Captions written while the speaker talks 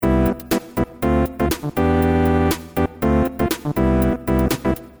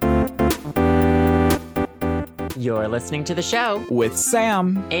You're listening to the show with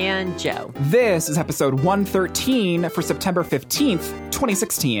Sam and Joe. This is episode 113 for September 15th,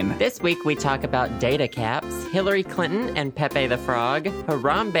 2016. This week we talk about data caps, Hillary Clinton and Pepe the Frog,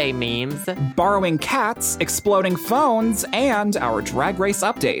 Harambe memes, borrowing cats, exploding phones, and our Drag Race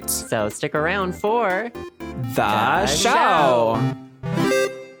update. So stick around for the show.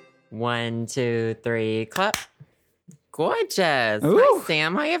 1, 2, 3, clap. Gorgeous. Ooh. Hi,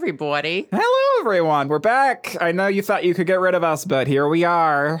 Sam. Hi, everybody. Hello, everyone. We're back. I know you thought you could get rid of us, but here we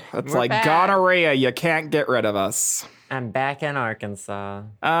are. It's We're like back. gonorrhea. You can't get rid of us. I'm back in Arkansas.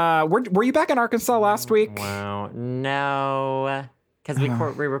 Were you back in Arkansas last week? Wow. No. Because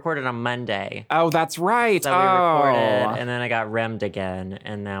we recorded on Monday. Oh, that's right. So we recorded, and then I got remmed again,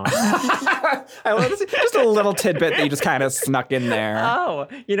 and now I love this. Just a little tidbit that you just kind of snuck in there. Oh,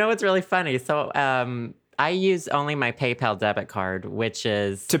 you know what's really funny? So I use only my PayPal debit card, which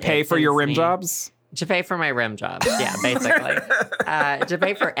is... To pay for your rim jobs? To pay for my rim jobs, yeah, basically. To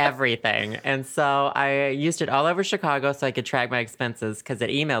pay for everything. And so I used it all over Chicago so I could track my expenses because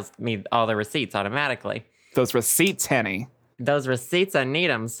it emails me all the receipts automatically. Those receipts, Henny. Those receipts, I need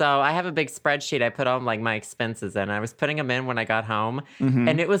them. So I have a big spreadsheet I put all like my expenses in. I was putting them in when I got home. Mm-hmm.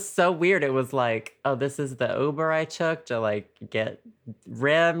 And it was so weird. It was like, oh, this is the Uber I took to like get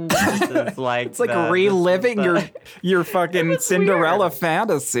rimmed. This is like It's like reliving your fucking Cinderella weird.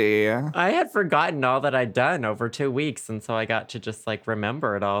 fantasy. I had forgotten all that I'd done over 2 weeks. And so I got to just like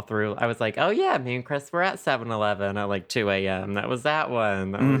remember it all through. I was like, oh yeah, me and Chris were at 7-Eleven at like 2 a.m. That was that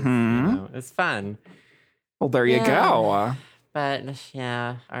one. That was, it was fun. Well, there you go. But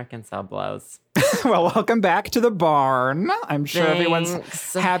yeah, Arkansas blows. Well, welcome back to the barn. I'm sure everyone's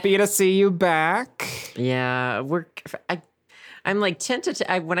happy to see you back. Yeah, I'm like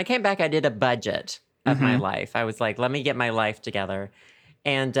tentative. When I came back, I did a budget of my life. I was like, let me get my life together.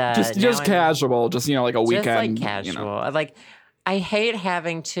 And just casual, just, like a weekend. Just like casual. Like, I hate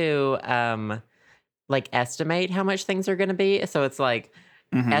having to like estimate how much things are going to be. So it's like,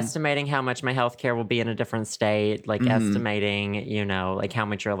 estimating how much my healthcare will be in a different state, like estimating, like how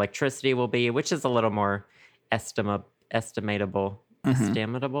much your electricity will be, which is a little more estimatable. Estimatable?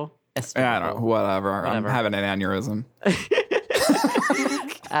 I don't know, whatever. I'm having an aneurysm.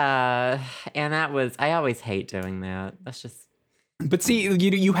 And I always hate doing that. That's just... But see,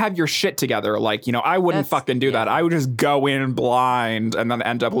 you have your shit together. Like, I wouldn't fucking do that. I would just go in blind and then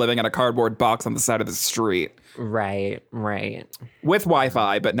end up living in a cardboard box on the side of the street. Right. With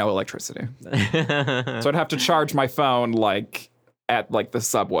Wi-Fi, but no electricity. So I'd have to charge my phone, like, at, like, the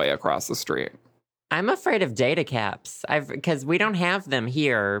subway across the street. I'm afraid of data caps. Because we don't have them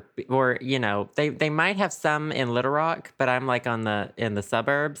here, or they might have some in Little Rock, but I'm like in the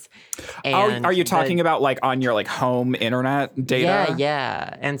suburbs. And are you talking about like on your like home internet data?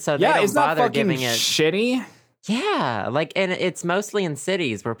 Yeah. And so they don't bother giving it shitty. Yeah, like, and it's mostly in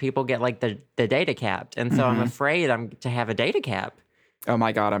cities where people get like the data capped, and so I'm afraid to have a data cap. Oh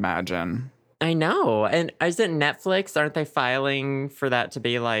my God, imagine. I know. And isn't Netflix, aren't they filing for that to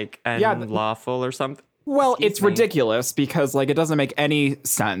be like unlawful or something? Well, it's ridiculous because like it doesn't make any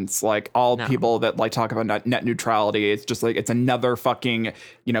sense. Like people that like talk about net neutrality, it's just like it's another fucking,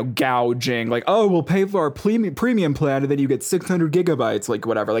 gouging. Like, oh, we'll pay for our premium plan and then you get 600 gigabytes, like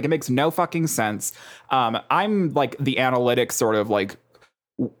whatever. Like it makes no fucking sense. I'm like the analytics sort of like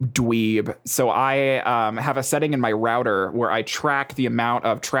dweeb. So I have a setting in my router where I track the amount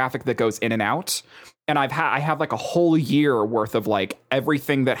of traffic that goes in and out. And I have like a whole year worth of like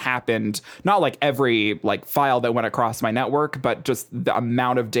everything that happened, not like every like file that went across my network, but just the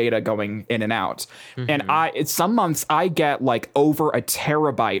amount of data going in and out. And some months I get like over a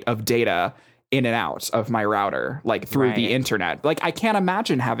terabyte of data in and out of my router, like through the internet. Like I can't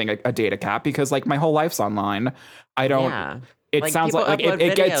imagine having a data cap because like my whole life's online. I don't. Yeah. It like sounds like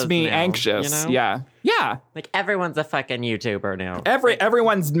it gets me anxious. Yeah. Like everyone's a fucking YouTuber now.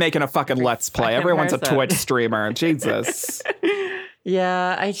 Everyone's making a fucking Let's Play. Everyone's a Twitch streamer. Jesus.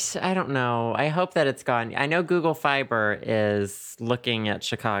 Yeah, I don't know. I hope that it's gone. I know Google Fiber is looking at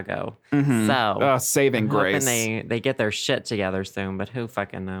Chicago. So saving grace. Hoping they get their shit together soon, but who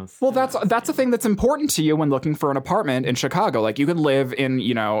fucking knows? Well, that's a thing that's important to you when looking for an apartment in Chicago. Like you can live in,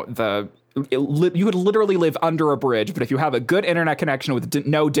 you could literally live under a bridge, but if you have a good internet connection with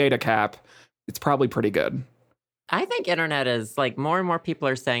no data cap, it's probably pretty good. I think internet is like more and more people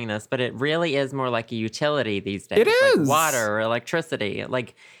are saying this, but it really is more like a utility these days. It is like water or electricity.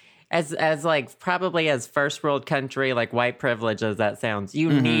 Like as like probably as first world country, like white privilege as that sounds, you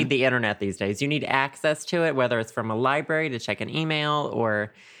need the internet these days. You need access to it, whether it's from a library to check an email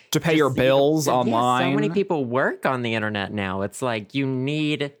or, to pay your bills online. So many people work on the internet now. It's like you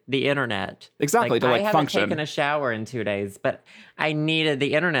need the internet. Exactly, to like I function. haven't taken a shower in 2 days, but I needed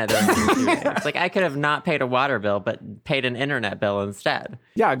the internet in 2 days. Like I could have not paid a water bill, but paid an internet bill instead.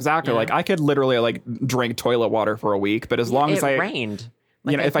 Yeah, exactly. Like I could literally like drink toilet water for a week, but as long as it rained.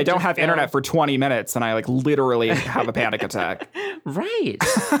 Like, if I don't have internet for 20 minutes, then I like literally have a panic attack. Right.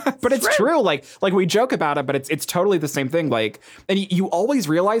 But it's true. Like we joke about it, but it's totally the same thing. Like, and you always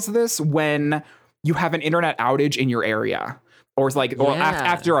realize this when you have an internet outage in your area. Or it's like, or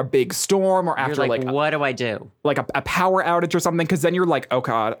after a big storm, or after like what do I do? Like a power outage or something. Because then you're like, oh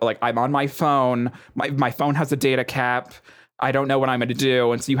God, like I'm on my phone. My phone has a data cap. I don't know what I'm going to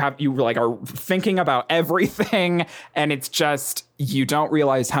do. And so you like are thinking about everything, and it's just, you don't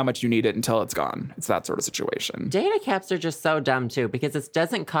realize how much you need it until it's gone. It's that sort of situation. Data caps are just so dumb too, because it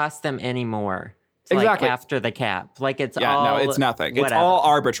doesn't cost them any more. Exactly. Like after the cap. Like it's no, it's nothing. Whatever. It's all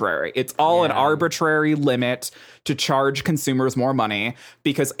arbitrary. It's all an arbitrary limit to charge consumers more money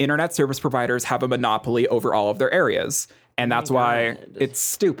because internet service providers have a monopoly over all of their areas. And that's why it's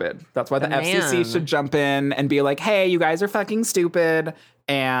stupid. That's why the FCC should jump in and be like, hey, you guys are fucking stupid.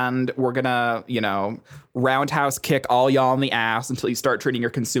 And we're going to, roundhouse kick all y'all in the ass until you start treating your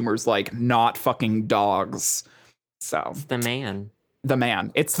consumers like not fucking dogs. So it's the man. The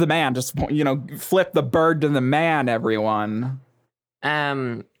man. It's the man. Just, flip the bird to the man, everyone.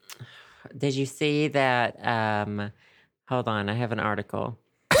 Did you see that? Hold on. I have an article.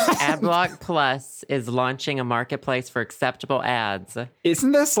 Adblock Plus is launching a marketplace for acceptable ads.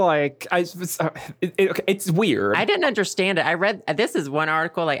 Isn't this like it's weird? I didn't understand it. I read this is one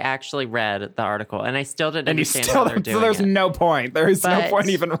article. I actually read the article, and I still didn't understand how they're doing it. So there's no point. There is no point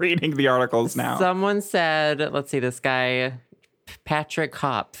even reading the articles now. Someone said, let's see, this guy Patrick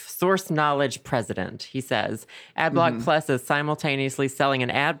Hopf, Source Knowledge president. He says, Adblock Plus is simultaneously selling an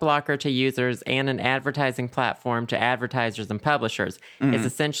ad blocker to users and an advertising platform to advertisers and publishers. It's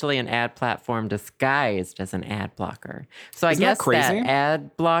essentially an ad platform disguised as an ad blocker. So I guess that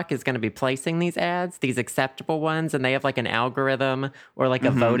ad block is going to be placing these ads, these acceptable ones, and they have like an algorithm or like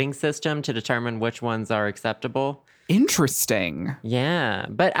a voting system to determine which ones are acceptable. Interesting. Yeah,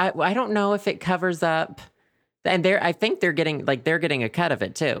 but I don't know if it covers up. And I think they're getting a cut of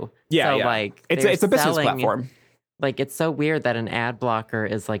it too. Yeah, so, yeah. Like it's a business platform. Like it's so weird that an ad blocker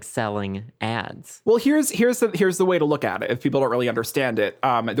is like selling ads. Well, here's the way to look at it. If people don't really understand it,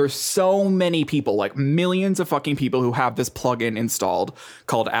 there's so many people, like millions of fucking people, who have this plugin installed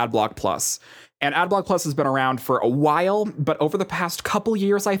called Adblock Plus. And Adblock Plus has been around for a while, but over the past couple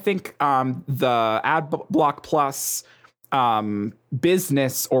years, I think the Adblock Plus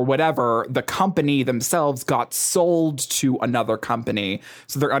business or whatever, the company themselves got sold to another company.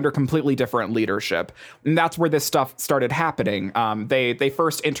 So they're under completely different leadership. And that's where this stuff started happening. They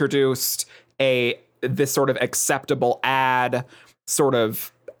first introduced this sort of acceptable ad sort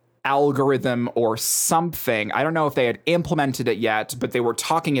of algorithm or something. I don't know if they had implemented it yet, but they were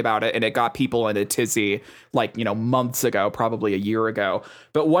talking about it, and it got people in a tizzy like, months ago, probably a year ago.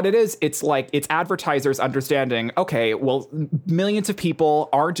 But what it is, it's advertisers understanding, okay, well, millions of people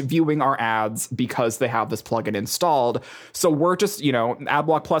aren't viewing our ads because they have this plugin installed. So we're just,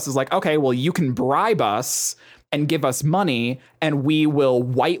 Adblock Plus is like, okay, well, you can bribe us and give us money, and we will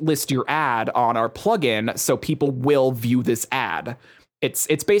whitelist your ad on our plugin so people will view this ad.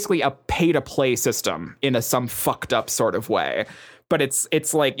 It's basically a pay-to-play system in some fucked up sort of way. But it's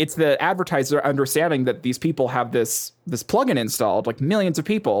the advertiser understanding that these people have this plugin installed, like millions of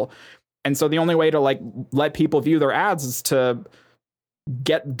people. And so the only way to like let people view their ads is to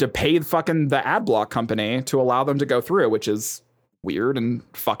pay the ad block company to allow them to go through, which is weird and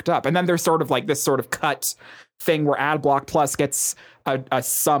fucked up. And then there's sort of like this sort of cut thing where Adblock Plus gets a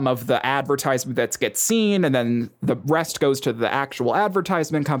sum of the advertisement that gets seen, and then the rest goes to the actual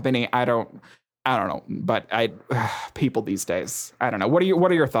advertisement company. I don't know, but people these days, I don't know. What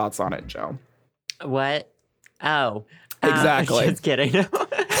are your thoughts on it, Joe? What? Oh, exactly. Just kidding.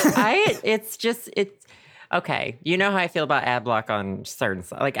 It's okay. You know how I feel about ad block on certain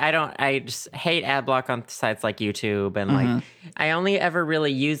sites. Like I just hate ad block on sites like YouTube, and like I only ever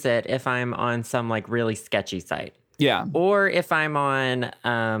really use it if I'm on some like really sketchy site. Yeah. Or if I'm on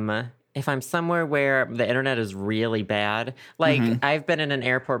if I'm somewhere where the internet is really bad. Like I've been in an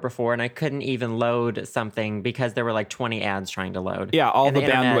airport before and I couldn't even load something because there were like 20 ads trying to load. Yeah, all the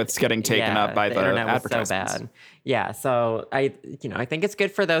bandwidth's getting taken up by the advertisements. Was so bad. Yeah, so I think it's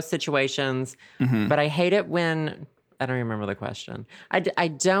good for those situations, but I hate it when I don't remember the question. I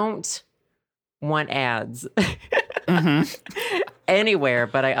don't want ads anywhere,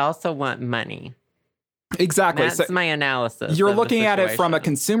 but I also want money. Exactly. That's my analysis. You're looking at it from a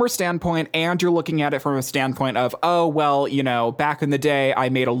consumer standpoint, and you're looking at it from a standpoint of, oh, well, you know, back in the day, I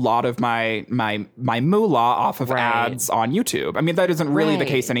made a lot of my moolah off of ads on YouTube. I mean, that isn't really the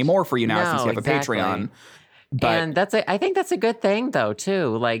case anymore for you now since you have a Patreon. But, and I think that's a good thing, though,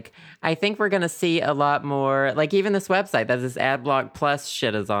 too. Like, I think we're going to see a lot more, like, even this website that this AdBlock Plus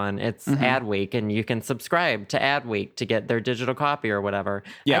shit is on, it's Adweek, and you can subscribe to Adweek to get their digital copy or whatever.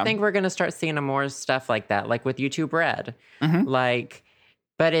 Yeah. I think we're going to start seeing more stuff like that, like with YouTube Red. Like,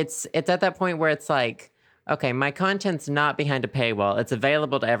 but it's at that point where it's like, okay, my content's not behind a paywall. It's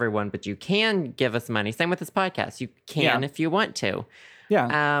available to everyone, but you can give us money. Same with this podcast. You can if you want to.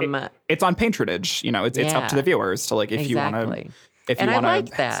 Yeah, it's on patronage. You know, it's up to the viewers to, like, if you want to, like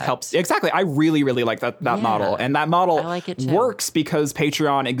help. Exactly, I really like that model, and that model works because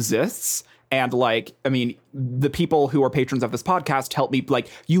Patreon exists. And, like, I mean, the people who are patrons of this podcast help me. Like,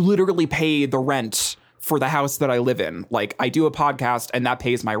 you literally pay the rent for the house that I live in. Like, I do a podcast and that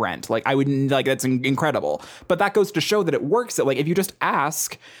pays my rent. Like, I wouldn't, like, that's incredible. But that goes to show that it works. That, like, if you just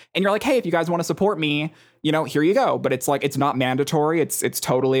ask and you're like, hey, if you guys want to support me, you know, here you go. But it's like, it's not mandatory. It's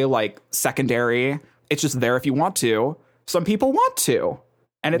totally, like, secondary. It's just there if you want to. Some people want to.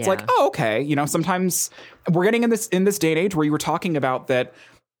 And it's like, oh, okay. You know, sometimes we're getting in this day and age where you were talking about that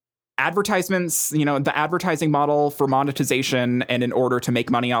advertisements, you know, the advertising model for monetization, and in order to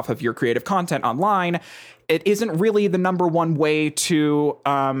make money off of your creative content online, it isn't really the number one way to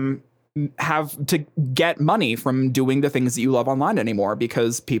have to get money from doing the things that you love online anymore,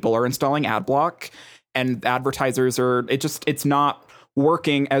 because people are installing ad block and advertisers are, it's not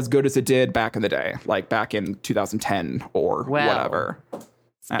working as good as it did back in the day, like back in 2010 or whatever.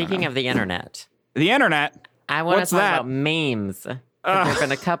 Speaking of the internet, I want to talk about memes. There's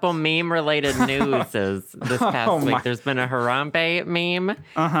been a couple meme-related newses this past week. There's been a Harambe meme,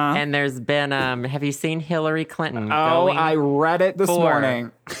 and there's been, have you seen Hillary Clinton? Oh, I read it this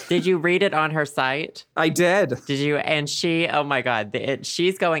morning. Did you read it on her site? I did. Did you? And she, oh my God,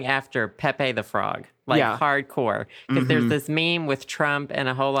 she's going after Pepe the Frog. Like, hardcore. Because there's this meme with Trump and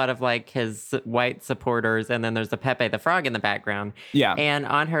a whole lot of, like, his white supporters, and then there's a Pepe the Frog in the background. Yeah. And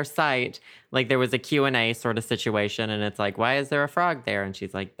on her site, like, there was a Q&A sort of situation, and it's like, why is there a frog there? And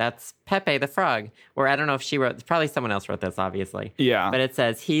she's like, that's Pepe the Frog. Or I don't know if she wrote, probably someone else wrote this, obviously. Yeah. But it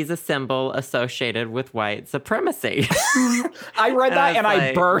says, he's a symbol associated with white supremacy. I read that and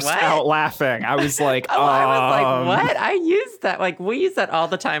I burst out laughing. I was like, I was like, what? I use that. Like, we use that all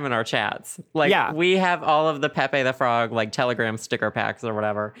the time in our chats. Like, we have all of the Pepe the Frog, like, Telegram sticker packs or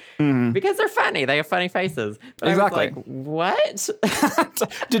whatever. Because they're funny. They have funny faces. But exactly. I was like, what?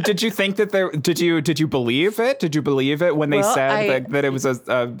 Did you think that did you believe it? Did you believe it when they said that it was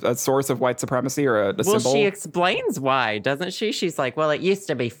a source of white supremacy or a symbol? Well, she explains why, doesn't she? She's like, well, it used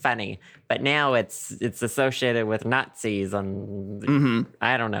to be funny, but now it's associated with Nazis and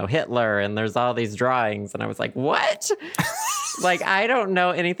I don't know, Hitler, and there's all these drawings, and I was like, what? Like, I don't know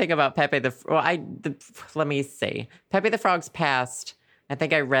anything about Pepe let me see. Pepe the Frog's past. I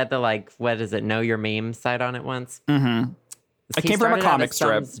think I read the, like, what is it, Know Your Meme site on it once. It came from a comic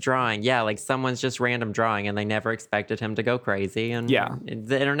strip. Drawing. Yeah, like someone's just random drawing, and they never expected him to go crazy. And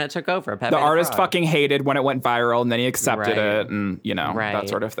the internet took over. The artist fucking hated when it went viral, and then he accepted it, and, you know, that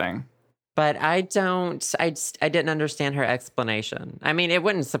sort of thing. But I didn't understand her explanation. I mean, it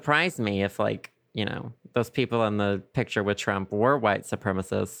wouldn't surprise me if, like, you know, those people in the picture with Trump were white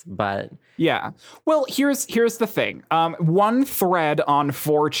supremacists, but... Yeah. Well, here's the thing. One thread on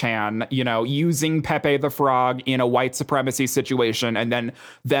 4chan, you know, using Pepe the Frog in a white supremacy situation, and then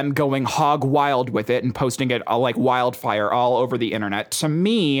them going hog wild with it and posting it like wildfire all over the internet, to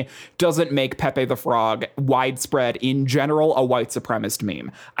me, doesn't make Pepe the Frog widespread in general a white supremacist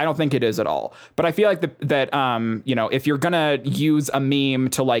meme. I don't think it is at all. But I feel like that you know, if you're gonna use a meme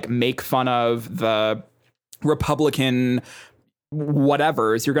to, like, make fun of the Republican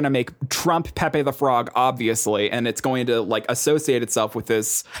whatevers, you're going to make Trump Pepe the Frog, obviously, and it's going to, like, associate itself with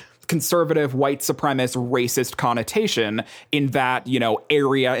this conservative, white supremacist, racist connotation in that, you know,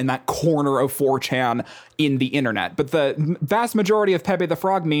 area, in that corner of 4chan in the internet. But the vast majority of Pepe the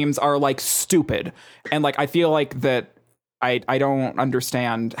Frog memes are, like, stupid. And, like, I feel like that I don't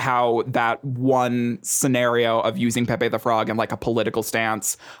understand how that one scenario of using Pepe the Frog in, like, a political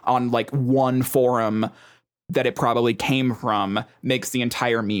stance on, like, one forum that it probably came from makes the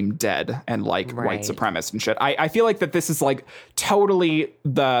entire meme dead and, like, white supremacist and shit. I feel like that this is, like, totally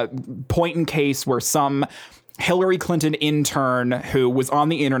the point in case where some Hillary Clinton intern who was on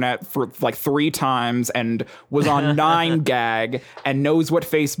the internet for like 3 times and was on 9gag and knows what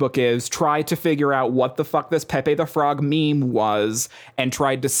Facebook is, tried to figure out what the fuck this Pepe the Frog meme was and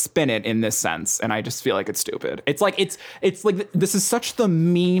tried to spin it in this sense. And I just feel like it's stupid. It's like this is such the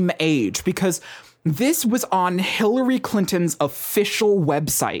meme age because this was on Hillary Clinton's official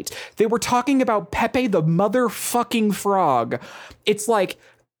website. They were talking about Pepe the motherfucking frog. It's like,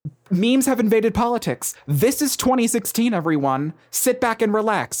 memes have invaded politics. This is 2016, everyone. Sit back and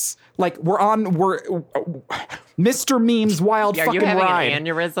relax. Like, we're Mr. Meme's wild fucking ride. Are you having an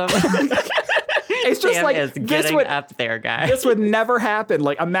aneurysm? It's just Sam like is getting up there, guys. This would never happen.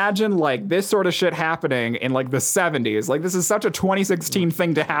 Like, imagine like this sort of shit happening in like the 70s. Like, this is such a 2016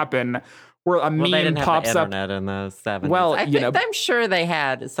 thing to happen. Where a meme they didn't pops have the up internet in the 70s. Well, I'm sure they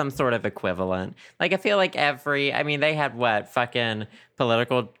had some sort of equivalent. Like, I feel like they had what? Fucking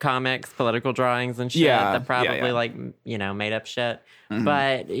political comics, political drawings and shit that probably like, made up shit. Mm-hmm.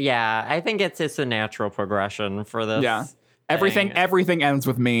 But yeah, I think it's just a natural progression for this. Yeah. Everything ends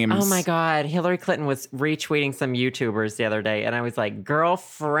with memes. Oh my God. Hillary Clinton was retweeting some YouTubers the other day, and I was like,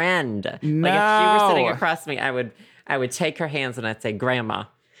 girlfriend. No. Like, if she were sitting across me, I would take her hands and I'd say, Grandma,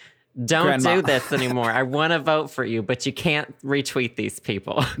 don't do this anymore. I want to vote for you, but you can't retweet these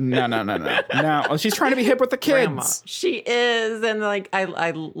people. No. No. She's trying to be hip with the kids. Grandma. She is. And like,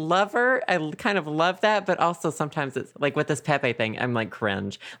 I love her. I kind of love that. But also sometimes it's like with this Pepe thing, I'm like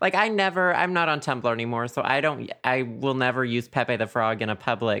cringe. Like I'm not on Tumblr anymore. So I will never use Pepe the Frog in a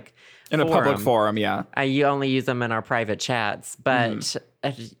public forum. Yeah. You only use them in our private chats. But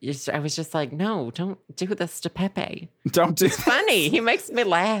I was just like, no, don't do this to Pepe. Don't do It's funny. He makes me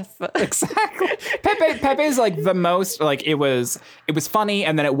laugh. Exactly. Pepe is like the most, like it was funny,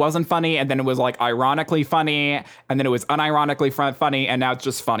 and then it wasn't funny, and then it was like ironically funny, and then it was unironically funny, and now it's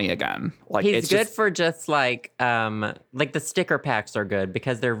just funny again. Like he's good for just like the sticker packs are good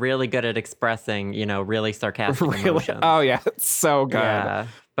because they're really good at expressing, really sarcastic emotions. Oh yeah, it's so good. Yeah.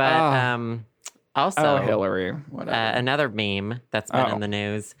 But also, Hillary, whatever. Another meme that's been in the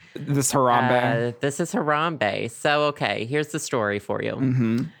news. This Harambe. This is Harambe. So, okay, here's the story for you.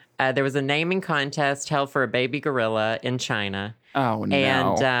 Mm-hmm. There was a naming contest held for a baby gorilla in China. Oh, no.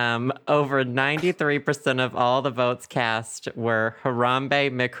 And over 93% of all the votes cast were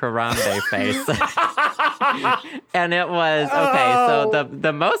Harambe McHarambe face. And it was, so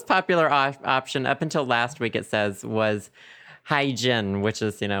the most popular option up until last week, it says, was Haijin, which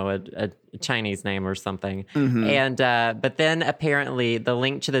is, a Chinese name or something. Mm-hmm. And but then apparently the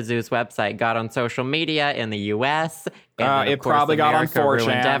link to the zoo's website got on social media in the U.S. And it probably got on 4chan.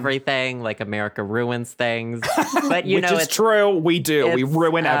 Ruined everything, like America ruins things. But which is true. We do. We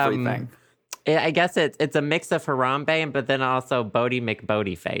ruin everything. I guess it's a mix of Harambe, but then also Bodie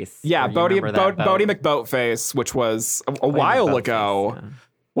McBoatface. Yeah, Bodie McBoatface, which was a while ago,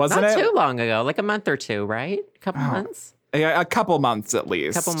 wasn't it? Not too long ago, like a month or two, right? A couple months. Yeah, a couple months at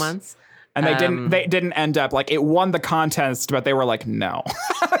least. A couple months. And they didn't end up like it won the contest, but they were like, no.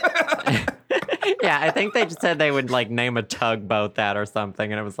 Yeah, I think they just said they would like name a tugboat that or something,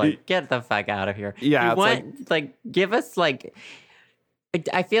 and it was like, get the fuck out of here. Yeah, give us like.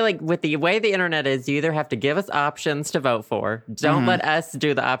 I feel like with the way the internet is, you either have to give us options to vote for, don't let us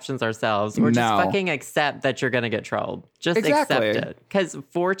do the options ourselves, or just fucking accept that you're going to get trolled. Just accept it. Because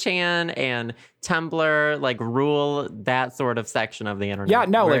 4chan and Tumblr like rule that sort of section of the internet. Yeah,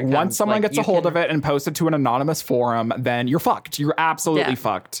 no, like once someone gets a hold of it and posts it to an anonymous forum, then you're fucked. You're absolutely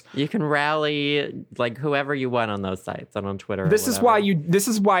fucked. You can rally like whoever you want on those sites and on Twitter. This is why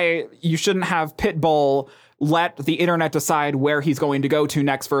you shouldn't have Pitbull let the internet decide where he's going to go to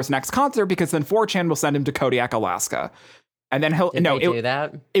next for his next concert, because then 4chan will send him to Kodiak, Alaska. And then do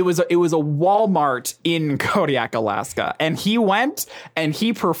that? It was a Walmart in Kodiak, Alaska. And he went and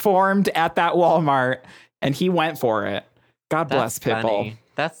he performed at that Walmart and he went for it. God bless Pitbull.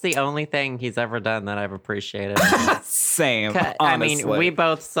 That's the only thing he's ever done that I've appreciated. Same, honestly. I mean, we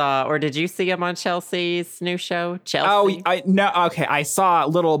both saw, or did you see him on Chelsea's new show, Chelsea? I saw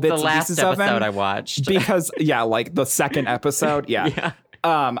little bits and pieces of him. The last episode I watched. Because, like the second episode, yeah.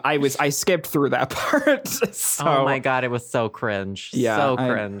 I skipped through that part. So. Oh my God, it was so cringe. Yeah, so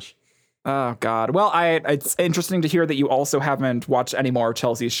cringe. Oh God. Well, it's interesting to hear that you also haven't watched any more of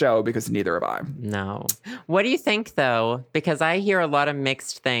Chelsea's show, because neither have I. No. What do you think though? Because I hear a lot of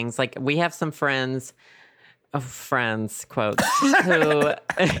mixed things. Like we have some friends friends quotes who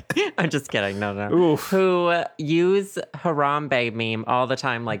I'm just kidding. No. Oof. Who use Harambe meme all the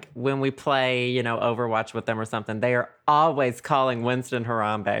time. Like when we play, Overwatch with them or something, they are always calling Winston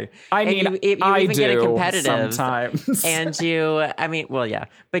Harambe. I mean, you I even do get in competitive sometimes. And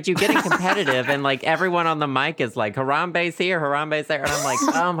but you get in competitive and like everyone on the mic is like Harambe's here, Harambe's there. And I'm like,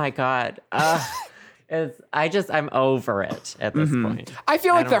 oh my God. I'm over it at this point. I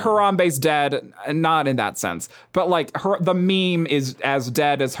feel like the Harambe's dead, not in that sense, but like the meme is as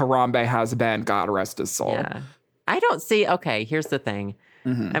dead as Harambe has been. God rest his soul. Yeah. I don't see. Okay, here's the thing.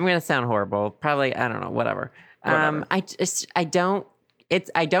 I'm going to sound horrible. Probably, I don't know, whatever. I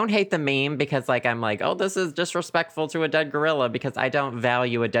don't hate the meme because like I'm like, oh, this is disrespectful to a dead gorilla because I don't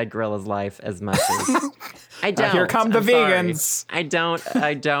value a dead gorilla's life as much as I don't. Here come the vegans. Sorry.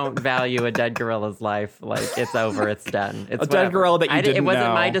 I don't value a dead gorilla's life. Like it's over, it's done. It's dead gorilla that you didn't It wasn't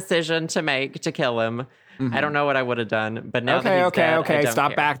know. my decision to make to kill him. I don't know what I would have done, but now that he's dead, I don't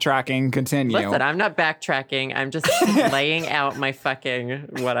Stop care. backtracking. Continue. Listen, I'm not backtracking. I'm just laying out my fucking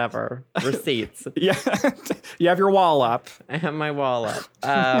whatever receipts. Yeah, you have your wall up. I have my wall up.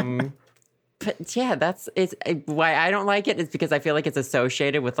 But yeah, it's why I don't like it is because I feel like it's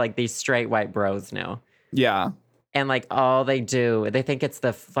associated with like these straight white bros now. Yeah. And like all they think it's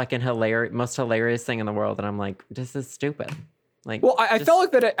the fucking most hilarious thing in the world, and I'm like, this is stupid. Like, well, I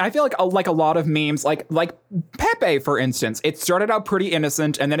feel like a lot of memes, like Pepe, for instance, it started out pretty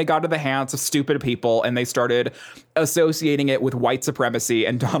innocent, and then it got to the hands of stupid people, and they started associating it with white supremacy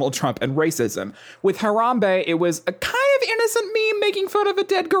and Donald Trump and racism. With Harambe, it was a kind of innocent meme making fun of a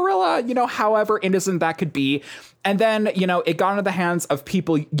dead gorilla, however innocent that could be. And then, it got into the hands of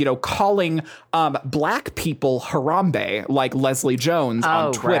people, calling black people Harambe, like Leslie Jones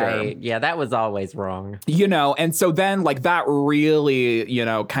on Twitter. Right. Yeah, that was always wrong. And so then, like, that really,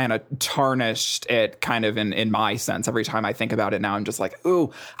 kind of tarnished it kind of in my sense. Every time I think about it now, I'm just like,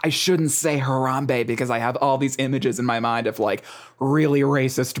 ooh, I shouldn't say Harambe because I have all these images in my mind of, like, really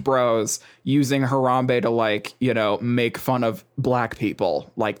racist bros using Harambe to, like, make fun of black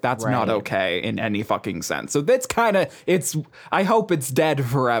people. Like, that's not okay in any fucking sense. So that's I hope it's dead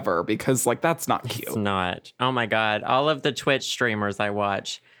forever because, like, that's not cute. It's not. Oh my God. All of the Twitch streamers I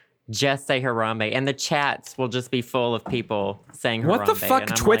watch just say Harambe, and the chats will just be full of people saying Harambe. What the fuck,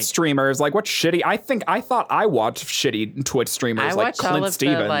 Twitch streamers? Like, what shitty? I thought I watched shitty Twitch streamers like Clint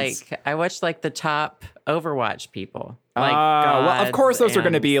Stevens. I watched like the top Overwatch people. Like, well, of course those are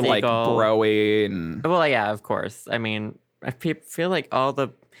going to be Seagull. like broy and... Well, yeah, of course. I mean, I feel like all the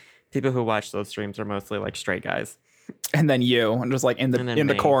people who watch those streams are mostly like straight guys. And then you, and just like in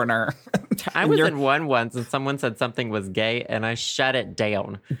the corner. I was in one once and someone said something was gay and I shut it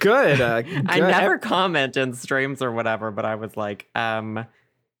down. Good. I never comment in streams or whatever, but I was like,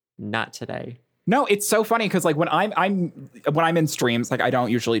 not today. No, it's so funny because like when I'm in streams, like I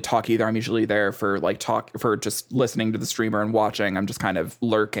don't usually talk either. I'm usually there for just listening to the streamer and watching. I'm just kind of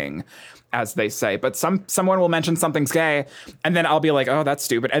lurking, as they say. But someone will mention something's gay, and then I'll be like, oh, that's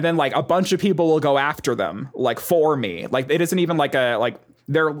stupid. And then like a bunch of people will go after them, like for me. Like it isn't even like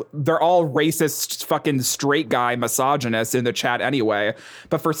they're all racist, fucking straight guy misogynists in the chat anyway.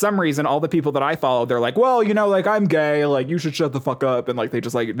 But for some reason, all the people that I follow, they're like, well, like I'm gay, like you should shut the fuck up, and like they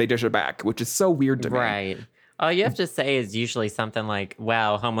dish it back, which is so weird to me. Right. All you have to say is usually something like,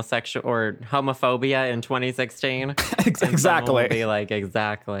 wow, homosexual or homophobia in 2016. Exactly. Will be like,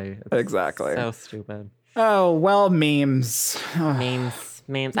 exactly. Exactly. So stupid. Oh, well, memes. Memes.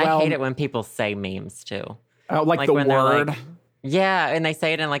 Well, I hate it when people say memes too. Oh, like the word. Like, yeah, and they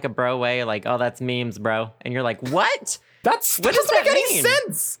say it in like a bro way, like, oh, that's memes, bro. And you're like, what? That doesn't make any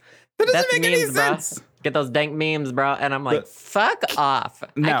sense. That doesn't make any sense. Bro. Get those dank memes, bro. And I'm like, fuck off.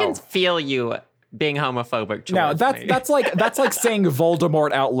 No. I can feel you being homophobic. No, that's like saying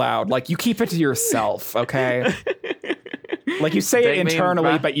Voldemort out loud. Like you keep it to yourself, okay? Like you say it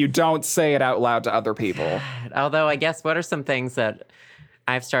internally, but you don't say it out loud to other people. Although I guess what are some things that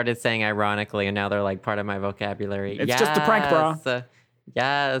I've started saying ironically, and now they're like part of my vocabulary. It's just a prank, bro.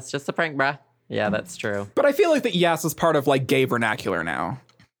 Yeah, it's just a prank, bro. Yeah, that's true. But I feel like that yes is part of like gay vernacular now.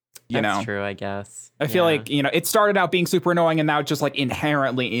 That's true, I guess. I feel like, it started out being super annoying and now it's just like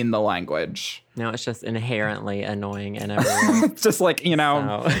inherently in the language. No, it's just inherently annoying and everywhere. It's just like,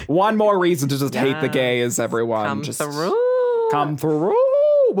 one more reason to just hate the gays, everyone. Come through.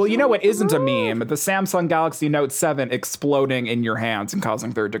 Well, you know what isn't a meme? The Samsung Galaxy Note 7 exploding in your hands and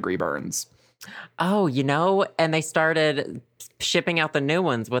causing third-degree burns. Oh, and they started shipping out the new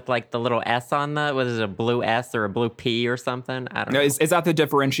ones with like the little S on was it a blue S or a blue P or something? I don't know. Is that the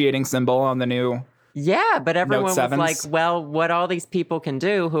differentiating symbol on the new Yeah, but everyone was 7s? like, well, what all these people can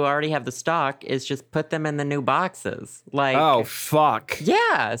do who already have the stock is just put them in the new boxes. Like, Oh, fuck.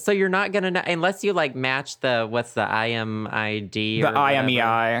 yeah. So you're not going to know, unless you like match what's the IMID? The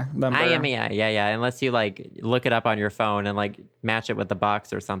IMEI number. IMEI, yeah. Unless you like look it up on your phone and like match it with the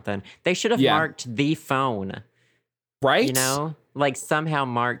box or something. They should have marked the phone. Right? You know? Like somehow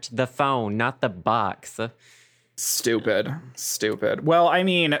marked the phone, not the box. Stupid. Well, I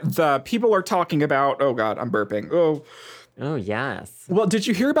mean, the people are talking about, oh God, I'm burping. Oh, yes. Well, did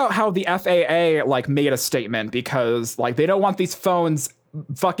you hear about how the FAA like made a statement because like they don't want these phones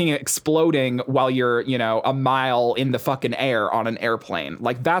fucking exploding while you're, you know, a mile in the fucking air on an airplane?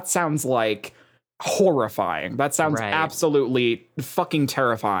 Like that sounds like horrifying. That sounds absolutely fucking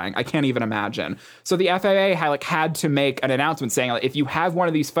terrifying. I can't even imagine. So the FAA had to make an announcement saying like, if you have one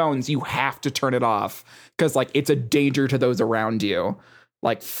of these phones, you have to turn it off because like it's a danger to those around you.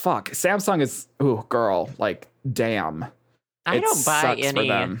 Like fuck, Samsung is girl. Like damn. I don't buy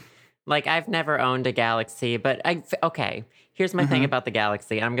any. Like I've never owned a Galaxy, but okay. Here's my thing about the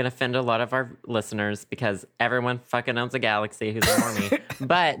Galaxy. I'm going to offend a lot of our listeners because everyone fucking owns a Galaxy who's a normie.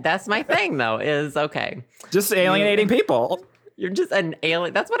 But that's my thing, though, is okay. Just alienating people. You're just an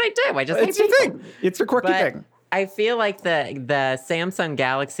alien. That's what I do. I just It's your thing. It's your quirky thing. I feel like the Samsung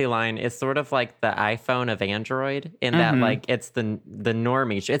Galaxy line is sort of like the iPhone of Android in that like it's the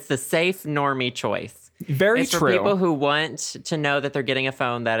normie. It's the safe normie choice. Very it's true. For people who want to know that they're getting a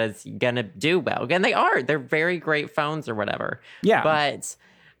phone that is going to do well. And they are. They're very great phones or whatever. Yeah. But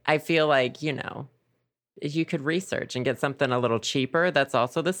I feel like, you know, you could research and get something a little cheaper that's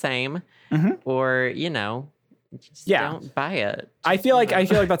also the same. Or, you know, just don't buy it. I feel like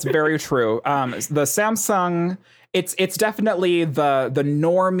that's very true. The Samsung, it's definitely the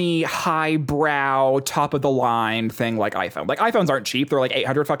normie, highbrow, top of the line thing like iPhone. Like iPhones aren't cheap; they're like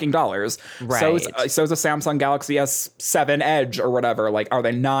 $800 fucking dollars. Right. So's a Samsung Galaxy S7 Edge or whatever. Like, are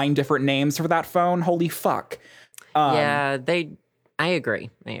there 9 different names for that phone? Holy fuck! Yeah, I agree.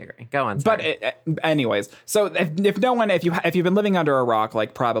 Go on. Sorry. But anyways, so if you've been living under a rock,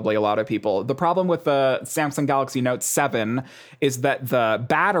 like probably a lot of people, the problem with the Samsung Galaxy Note 7 is that the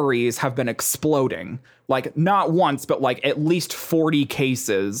batteries have been exploding. Like not once, but like at least 40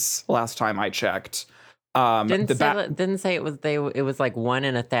 cases last time I checked. Didn't say it was like 1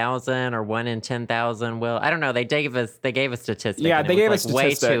 in 1,000 or 1 in 10,000. Well, I don't know. They gave a statistic. Yeah, they gave a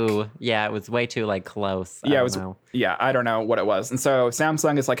statistic. It was way too like close. Yeah, I don't know what it was. And so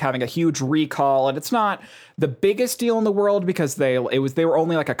Samsung is like having a huge recall, and it's not the biggest deal in the world because they were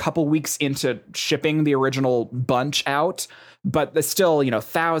only like a couple weeks into shipping the original bunch out, but still, you know,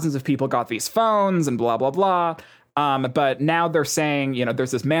 thousands of people got these phones and blah blah blah. But now they're saying, you know,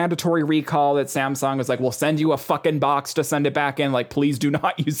 there's this mandatory recall that Samsung is like, we'll send you a fucking box to send it back in. Like, please do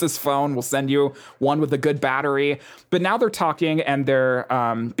not use this phone. We'll send you one with a good battery. But now they're talking and they're,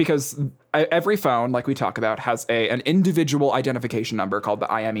 because every phone, like we talk about, has an individual identification number called the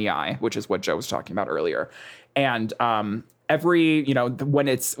IMEI, which is what Joe was talking about earlier. And every, you know, when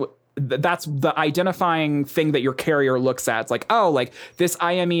that's the identifying thing that your carrier looks at. It's like, oh, like this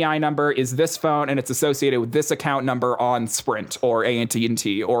IMEI number is this phone and it's associated with this account number on Sprint or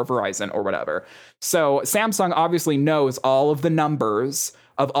AT&T or Verizon or whatever. So Samsung obviously knows all of the numbers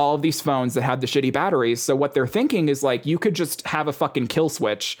of all of these phones that have the shitty batteries. So what they're thinking is like, you could just have a fucking kill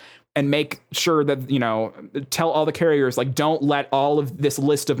switch and make sure that, you know, tell all the carriers, like, don't let all of this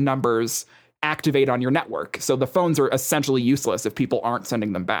list of numbers activate on your network. So the phones are essentially useless if people aren't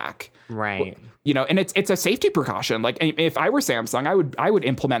sending them back. Right. You know, and it's a safety precaution. Like if I were Samsung, I would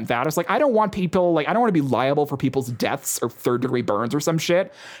implement that. It's like, I don't want people, like, I don't want to be liable for people's deaths or 3rd-degree burns or some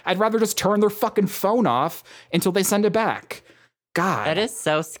shit. I'd rather just turn their fucking phone off until they send it back. God. That is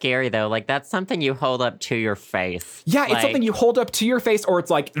so scary, though. Like, that's something you hold up to your face. Yeah, like, it's something you hold up to your face, or it's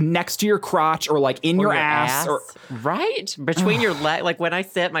like next to your crotch, or like in your ass. Or right? Between your leg. Like, when I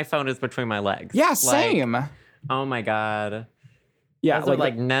sit, my phone is between my legs. Yeah, same. Like, oh, my God. Yeah, those are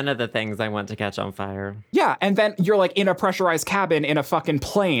like none of the things I want to catch on fire. Yeah, and then you're like in a pressurized cabin in a fucking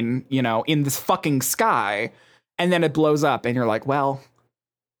plane, you know, in this fucking sky, and then it blows up, and you're like, well,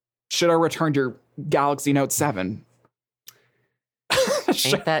 should I return your Galaxy Note 7?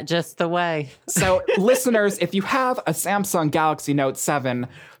 Ain't that just the way? So, listeners, if you have a Samsung Galaxy Note 7...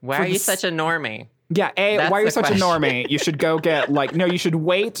 Why are you such a normie? Yeah, why are you such a normie? You should go get, like... No, you should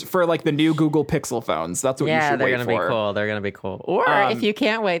wait for, like, the new Google Pixel phones. That's what you should wait for. Yeah, they're going to be cool. Or, if you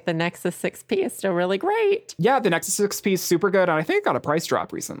can't wait, the Nexus 6P is still really great. Yeah, the Nexus 6P is super good, and I think it got a price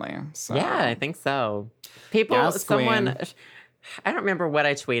drop recently. So. Yeah, I think so. I don't remember what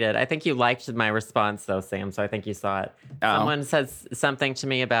I tweeted. I think you liked my response, though, Sam, so I think you saw it. Oh. Someone says something to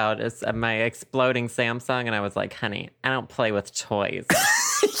me about my exploding Samsung, and I was like, honey, I don't play with toys.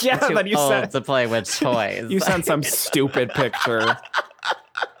 Yeah, I'm too then you old said to play with toys. you sent some stupid picture.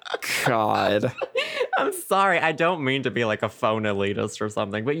 God. I'm sorry. I don't mean to be like a phone elitist or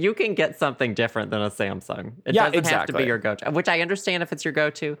something, but you can get something different than a Samsung. It doesn't have to be your go-to, which I understand if it's your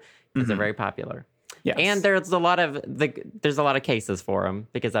go-to because they're very popular. Yes. And there's a lot of cases for them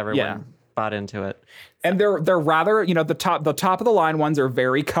because everyone bought into it. And they're rather, the top of the line ones are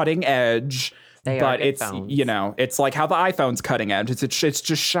very cutting edge. But it's phones. It's like how the iPhone's cutting edge. It's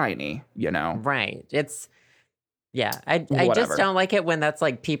just shiny, Right. I just don't like it when that's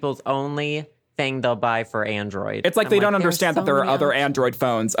like people's only thing they'll buy for Android. It's like they don't understand that there are other Android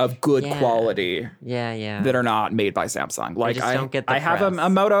phones of good quality. Yeah. That are not made by Samsung. Like I have a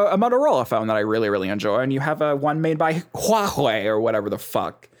Motorola phone that I really, really enjoy, and you have a one made by Huawei or whatever the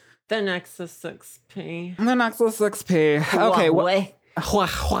fuck. The Nexus 6P. The Nexus 6P. Okay.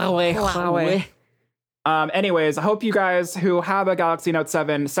 Huawei. Anyways, I hope you guys who have a Galaxy Note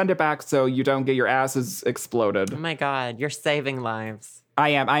 7 send it back so you don't get your asses exploded. Oh my God, you're saving lives. I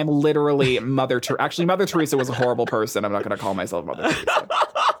am literally Mother Teresa. Actually, Mother Teresa was a horrible person. I'm not going to call myself Mother Teresa.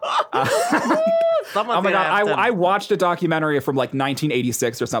 Oh my God, I watched a documentary from like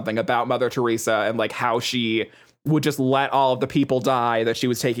 1986 or something about Mother Teresa and like how she would just let all of the people die that she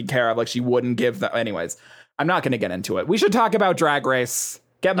was taking care of. Like she wouldn't give them. Anyways, I'm not going to get into it. We should talk about Drag Race.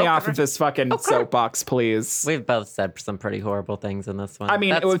 Get me off of this fucking soapbox, please. We've both said some pretty horrible things in this one. I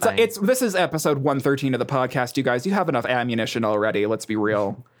mean, this is episode 113 of the podcast, you guys. You have enough ammunition already. Let's be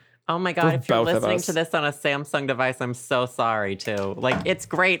real. Oh my God, if you're listening to this on a Samsung device, I'm so sorry too. Like, it's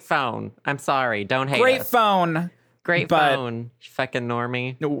great phone. I'm sorry. Don't hate Great us. phone. Great phone. Fucking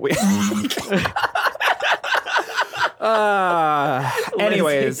normie.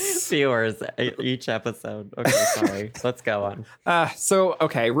 Anyways, viewers each episode. Okay, sorry. Let's go on.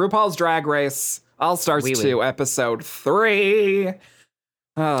 Okay, RuPaul's Drag Race All Stars 2, episode 3.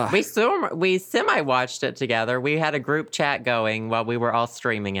 We semi watched it together. We had a group chat going while we were all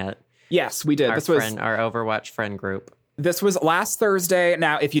streaming it. Yes, we did. Our Overwatch friend group. This was last Thursday.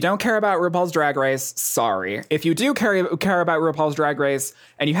 Now, if you don't care about RuPaul's Drag Race, sorry. If you do care about RuPaul's Drag Race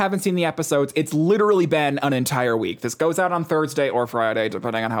and you haven't seen the episodes, it's literally been an entire week. This goes out on Thursday or Friday,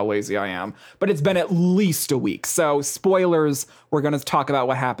 depending on how lazy I am. But it's been at least a week. So, spoilers, we're going to talk about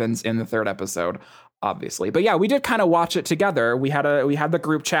what happens in the third episode, obviously. But yeah, we did kind of watch it together. We had the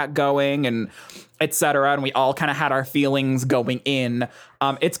group chat going and etc. And we all kind of had our feelings going in.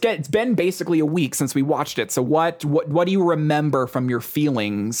 It's been basically a week since we watched it. So what do you remember from your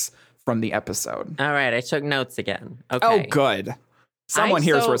feelings from the episode? All right, I took notes again. Okay. Oh, good. Someone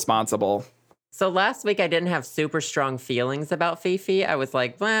here is responsible. So last week I didn't have super strong feelings about Fifi. I was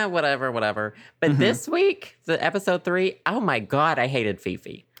like, whatever. But this week, the episode 3, oh my God, I hated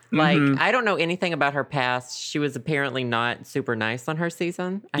Fifi. Like, I don't know anything about her past. She was apparently not super nice on her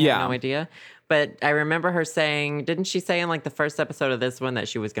season. I have no idea. But I remember her saying, didn't she say in like the first episode of this one that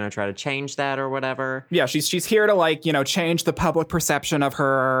she was going to try to change that or whatever? Yeah, she's here to like, change the public perception of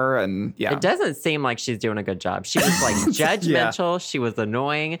her. And yeah. It doesn't seem like she's doing a good job. She was like judgmental. She was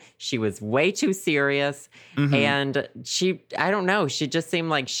annoying. She was way too serious. And I don't know. She just seemed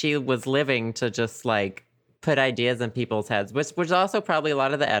like she was living to just like put ideas in people's heads, which was also probably a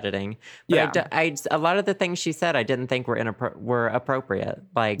lot of the editing. But a lot of the things she said, I didn't think were appropriate.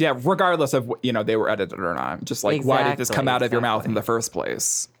 Like, yeah, regardless of they were edited or not. Just like, why did this come out of your mouth in the first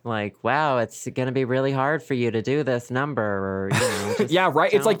place? Like, wow, it's going to be really hard for you to do this number, or just yeah,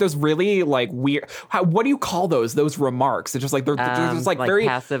 right. It's like those really like weird. What do you call those? Those remarks? It's just like they're just like very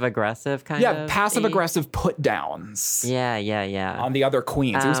passive aggressive kind of. Yeah, passive aggressive put downs. Yeah. On the other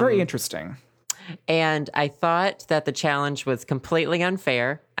queens, it was very interesting. And I thought that the challenge was completely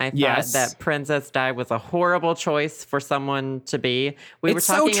unfair. I thought that Princess Di was a horrible choice for someone to be. We were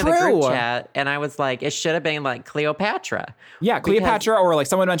talking in the group chat, and I was like, it should have been like Cleopatra. Yeah, Cleopatra, or like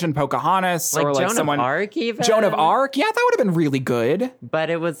someone mentioned Pocahontas, or like Joan of Arc even. Joan of Arc, yeah, that would have been really good. But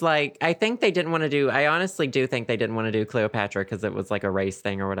it was like, I honestly do think they didn't want to do Cleopatra because it was like a race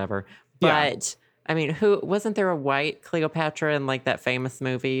thing or whatever. But I mean, wasn't there a white Cleopatra in like that famous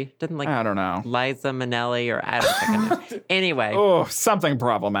movie? I don't know. Liza Minnelli, or I don't think I know. Anyway. Oh, something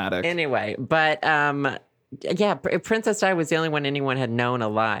problematic. Anyway, but Princess Di was the only one anyone had known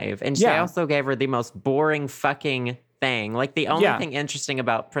alive. And she also gave her the most boring fucking thing. Like the only thing interesting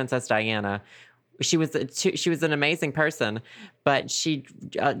about Princess Diana, she was an amazing person, but she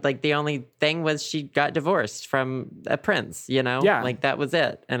the only thing was she got divorced from a prince, Yeah. Like that was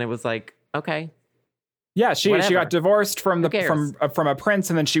it. And it was like, okay. Yeah, she got divorced from a prince,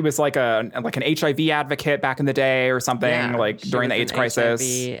 and then she was like an HIV advocate back in the day or something, during the AIDS crisis.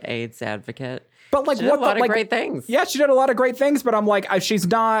 HIV/AIDS advocate. But like, she did a lot of great things. Yeah, she did a lot of great things, but I'm like, she's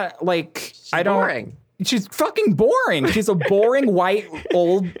not like boring. She's fucking boring. She's a boring white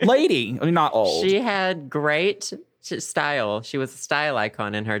old lady. I mean, not old. She had great style. She was a style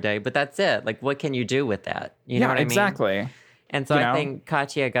icon in her day, but that's it. Like, what can you do with that? You know what I mean? Exactly. And so I think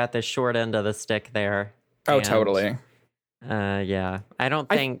Katya got the short end of the stick there. Oh, totally. Yeah.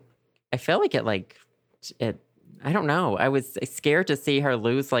 I feel like it, I don't know. I was scared to see her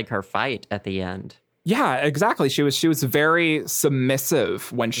lose like her fight at the end. Yeah, exactly. She was very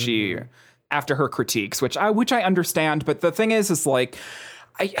submissive when she, after her critiques, which I understand. But the thing is like,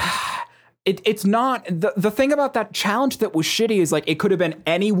 it's not the thing about that challenge that was shitty is like it could have been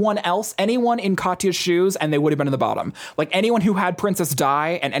anyone else, anyone in Katya's shoes, and they would have been in the bottom. Like anyone who had Princess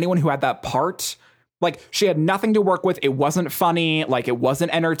Di and anyone who had that part. Like, she had nothing to work with. It wasn't funny. Like, it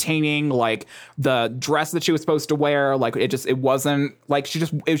wasn't entertaining. Like, the dress that she was supposed to wear, like, it wasn't, like,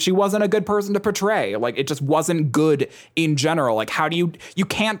 she wasn't a good person to portray. Like, it just wasn't good in general. Like, how do you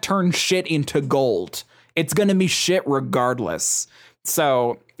can't turn shit into gold. It's gonna be shit regardless.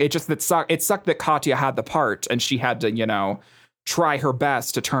 So, it sucked that Katya had the part and she had to, try her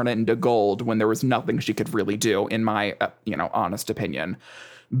best to turn it into gold when there was nothing she could really do, in my, honest opinion.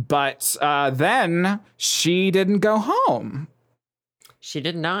 But then she didn't go home. She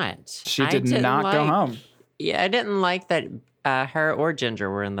did not. She did not go home. Yeah, I didn't like that her or Ginger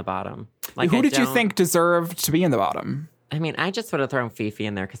were in the bottom. Like, who did you think deserved to be in the bottom? I mean, I just would have thrown Fifi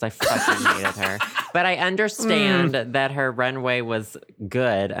in there because I fucking hated her. But I understand that her runway was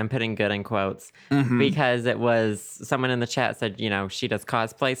good. I'm putting good in quotes because it was, someone in the chat said, she does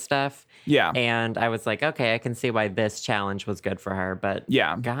cosplay stuff. Yeah. And I was like, okay, I can see why this challenge was good for her. But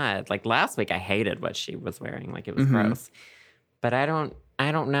yeah, God, like last week I hated what she was wearing. Like, it was gross. But I don't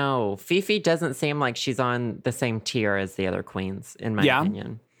know. Fifi doesn't seem like she's on the same tier as the other queens, in my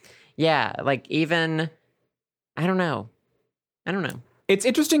opinion. Yeah, like even, I don't know. It's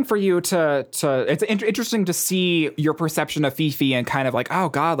interesting for you it's interesting to see your perception of Fifi and kind of like, oh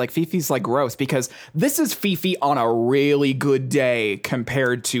God, like Fifi's like gross, because this is Fifi on a really good day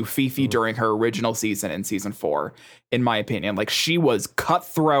compared to Fifi during her original season in season 4, in my opinion. Like, she was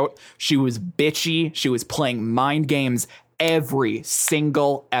cutthroat, she was bitchy, she was playing mind games every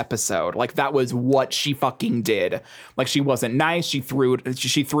single episode. Like, that was what she fucking did. Like, she wasn't nice. She threw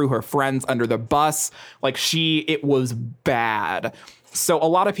her friends under the bus. Like, it was bad. So a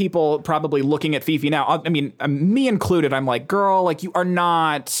lot of people probably looking at Fifi now, I mean, me included, I'm like, girl, like, you are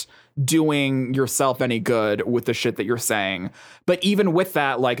not doing yourself any good with the shit that you're saying. But even with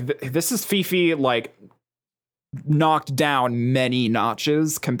that, like, this is Fifi, like, knocked down many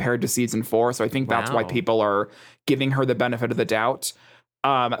notches compared to season 4. So I think that's why people are giving her the benefit of the doubt.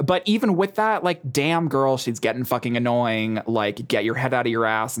 But even with that, like, damn, girl, she's getting fucking annoying. Like, get your head out of your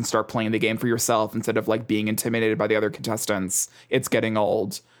ass and start playing the game for yourself instead of, like, being intimidated by the other contestants. It's getting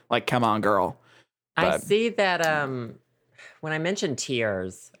old. Like, come on, girl. But I see that when I mention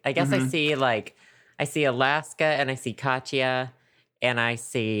tiers, I guess I see Alaska and I see Katya and I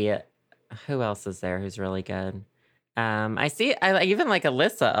see, who else is there who's really good? I even like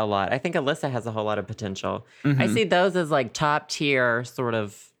Alyssa a lot. I think Alyssa has a whole lot of potential. I see those as like top tier, sort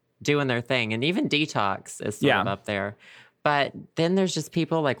of doing their thing. And even Detox is sort of up there. But then there's just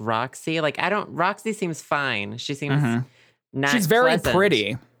people like Roxy. Like, Roxy seems fine. She seems not She's very pleasant.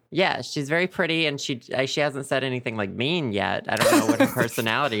 pretty. Yeah, she's very pretty, and she hasn't said anything like mean yet. I don't know what her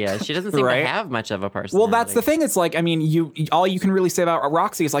personality is. She doesn't seem to have much of a personality. Well, that's the thing. It's like, I mean, all you can really say about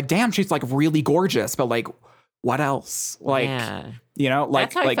Roxy is like, damn, she's like really gorgeous, but like, what else? Like, like,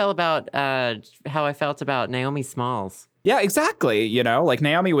 that's how I felt about how I felt about Naomi Smalls. Yeah, exactly. Like,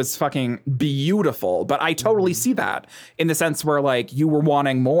 Naomi was fucking beautiful, but I totally see that in the sense where, like, you were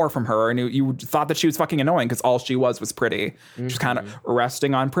wanting more from her and you thought that she was fucking annoying because all she was pretty. Just kind of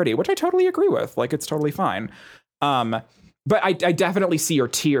resting on pretty, which I totally agree with. Like, it's totally fine. But I definitely see your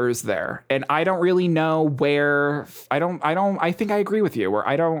tiers there. And I don't really know where I think I agree with you where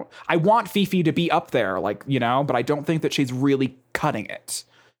I want Fifi to be up there, like, but I don't think that she's really cutting it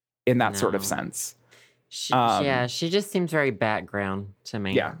in that sort of sense. She just seems very background to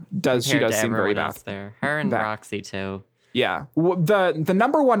me. Yeah, she does seem very background there. Her and Roxy too. Yeah, the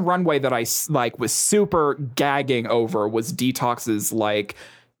number one runway that I like was super gagging over was Detox's like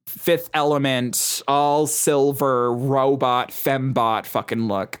Fifth Element all silver robot fembot fucking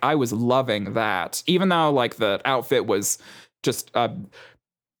look. I was loving that, even though like the outfit was just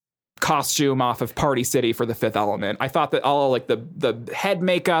costume off of Party City for The Fifth Element. I thought that all like the head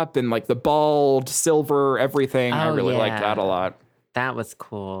makeup and like the bald silver everything, I really liked that a lot. That was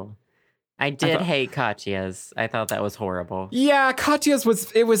cool. I did hate Katya's. I thought that was horrible. Yeah, Katya's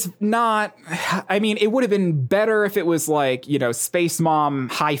was not, I mean, it would have been better if it was like, you know, Space Mom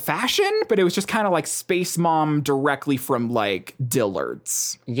high fashion, but it was just kind of like Space Mom directly from like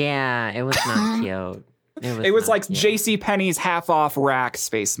Dillard's. Yeah, it was not cute. It was like JCPenney's half off rack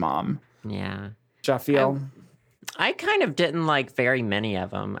Space Mom. Yeah. Jaffiel? I kind of didn't like very many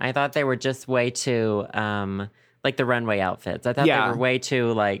of them. I thought they were just way too, like the runway outfits. I thought they were way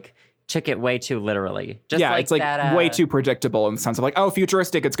too like, took it way too literally. Just like it's like that, way too predictable in the sense of like, oh,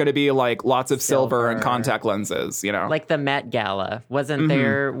 futuristic. It's going to be like lots of silver and contact lenses, you know? Like the Met Gala. Wasn't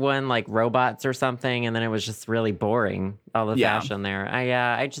there one like robots or something? And then it was just really boring, all the fashion there.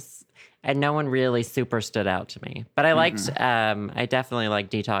 And no one really super stood out to me. But I liked, I definitely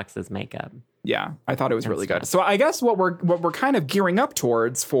liked Detox's makeup. Yeah, I thought it was really good. So I guess what we're kind of gearing up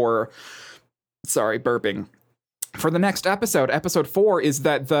towards for, burping. For the next episode 4, is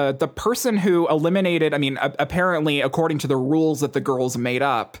that the person who eliminated, I mean, apparently, according to the rules that the girls made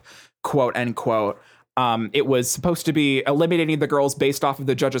up, quote unquote, it was supposed to be eliminating the girls based off of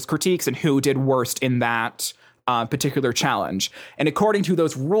the judges' critiques and who did worst in that particular challenge. And according to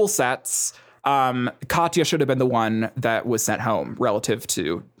those rule sets, Katya should have been the one that was sent home relative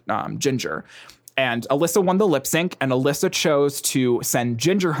to Ginger. And Alyssa won the lip sync, and Alyssa chose to send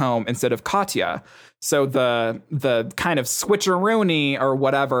Ginger home instead of Katya. So the kind of switcheroony or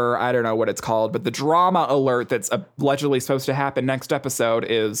whatever, I don't know what it's called, but the drama alert that's allegedly supposed to happen next episode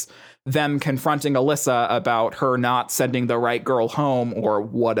is them confronting Alyssa about her not sending the right girl home or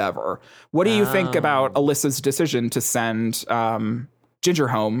whatever. What do you think about Alyssa's decision to send Ginger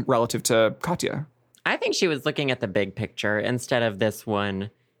home relative to Katya? I think she was looking at the big picture instead of this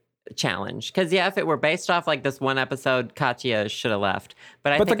one challenge. Because if it were based off like this one episode, Katya should have left.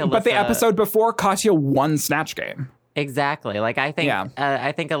 But the episode before, Katya won Snatch Game. Exactly. Like I think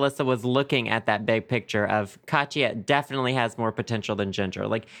Alyssa was looking at that big picture of Katya definitely has more potential than Ginger.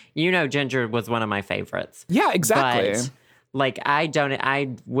 Like, you know, Ginger was one of my favorites. Yeah, exactly. But like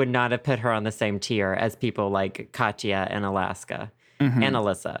I would not have put her on the same tier as people like Katya and Alaska and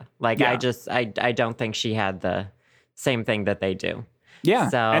Alyssa. Like I don't think she had the same thing that they do. Yeah.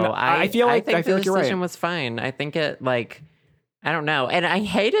 So and I feel like the you're decision right. was fine. I think it like, I don't know. And I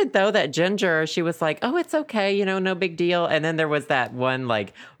hated though that Ginger, she was like, oh, it's okay, you know, no big deal. And then there was that one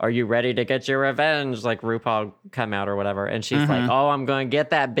like, are you ready to get your revenge? Like RuPaul come out or whatever. And she's like, oh, I'm going to get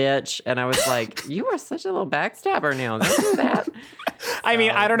that bitch. And I was like, you are such a little backstabber, Neil. Don't do that. I mean,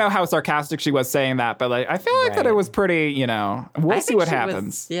 I don't know how sarcastic she was saying that, but like, I feel like that it was pretty, you know, we'll see what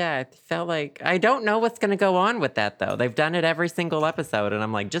happens. I felt like, I don't know what's going to go on with that though. They've done it every single episode. And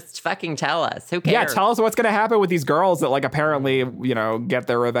I'm like, just fucking tell us. Who cares? Yeah, tell us what's going to happen with these girls that like apparently, you know, get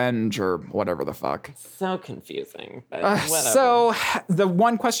their revenge or whatever the fuck. So confusing. But whatever. So the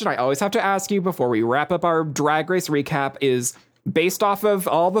one question I always have to ask you before we wrap up our Drag Race recap is, based off of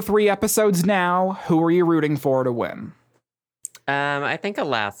all the 3 episodes now, who are you rooting for to win? I think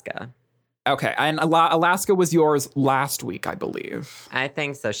Alaska. Okay, and Alaska was yours last week, I believe. I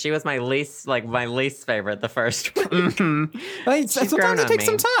think so. She was my least favorite the first week. Sometimes it takes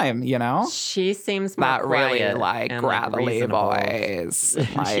some time, you know? She seems more not really like gravelly voice.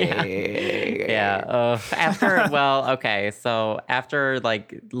 After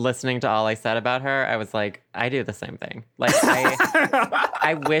like listening to all I said about her, I was like, I do the same thing. Like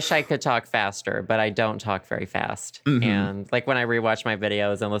I wish I could talk faster, but I don't talk very fast. And like when I rewatch my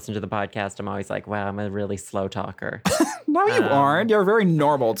videos and listen to the podcast, I'm always like, wow, I'm a really slow talker. No, you aren't. You're a very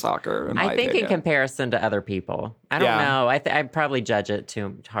normal talker. I think in comparison to other people. I don't know. I probably judge it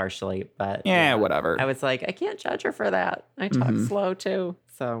too harshly, but whatever. I was like, I can't judge her for that. I talk slow too.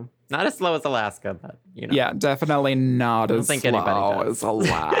 So not as slow as Alaska, but you know. Yeah, definitely not as slow as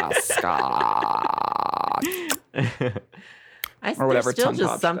Alaska. There's still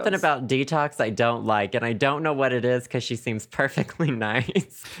just something about Detox I don't like, and I don't know what it is because she seems perfectly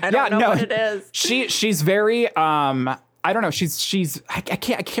nice. I don't know what it is. She's very I don't know. She's I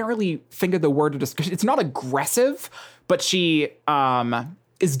can't really think of the word to describe. It's not aggressive, but she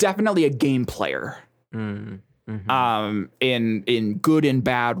is definitely a game player. In good and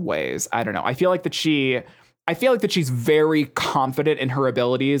bad ways. I don't know. I feel like that she's very confident in her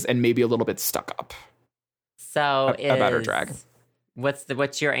abilities and maybe a little bit stuck up. So about her drag.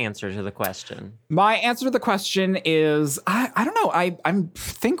 What's your answer to the question? My answer to the question is I don't know. I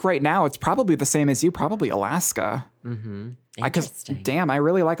think right now it's probably the same as you. Probably Alaska. Because damn, I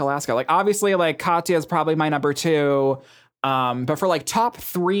really like Alaska. Like obviously, like Katya is probably my number 2. But for like top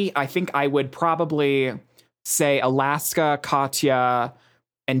 3, I think I would probably say Alaska, Katya,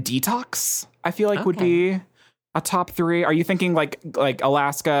 and Detox. I feel like would be a top 3. Are you thinking like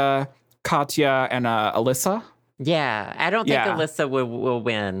Alaska, Katya, and Alyssa? Yeah, I don't think Alyssa will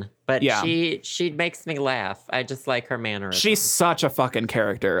win, but she makes me laugh. I just like her mannerisms. She's such a fucking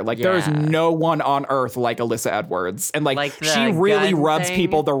character. Like there's no one on earth like Alyssa Edwards, and like she really rubs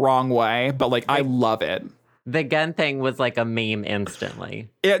people the wrong way, but like I love it. The gun thing was like a meme instantly.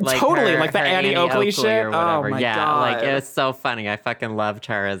 It like totally, like the Annie Oakley shit. Oh my God. Like it was so funny. I fucking loved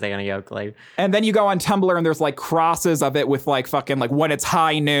her as Annie Oakley. And then you go on Tumblr and there's like crosses of it with like fucking like when it's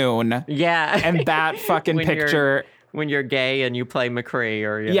high noon. Yeah. And that fucking picture. When you're gay and you play McCree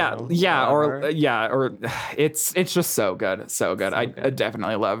or or it's just so good. So good. I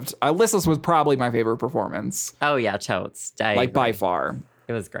definitely loved. Alyssa's was probably my favorite performance. Oh yeah, totes. By far.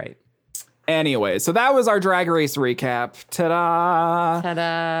 It was great. Anyway, so that was our Drag Race recap. Ta-da!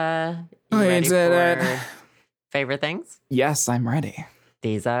 Ta-da! We did it. Favorite things? Yes, I'm ready.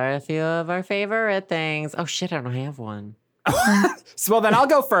 These are a few of our favorite things. Oh shit, I don't have one. So, well, then I'll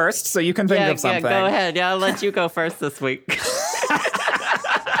go first so you can think of something. Yeah, go ahead. Yeah, I'll let you go first this week.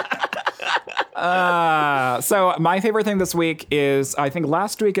 So my favorite thing this week is, I think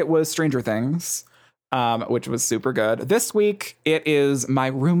last week it was Stranger Things, which was super good. This week it is my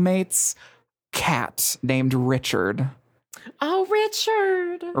roommate's cat named Richard. Oh,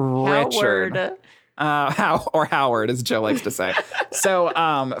 Richard. Howard. Howard, as Joe likes to say. So,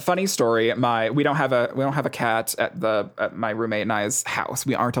 funny story. We don't have a cat at my roommate and I's house.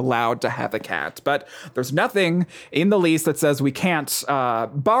 We aren't allowed to have a cat, but there's nothing in the lease that says we can't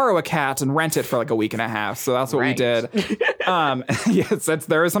borrow a cat and rent it for like a week and a half. So that's what we did. Yes,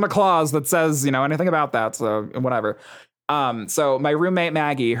 there isn't a clause that says anything about that. So whatever. So my roommate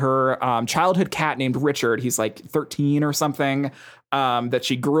Maggie, her childhood cat named Richard. He's like 13 or something. That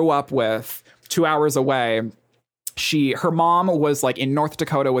she grew up with 2 hours away. Her mom was like in North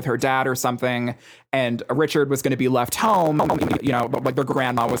Dakota with her dad or something, and Richard was going to be left home, like their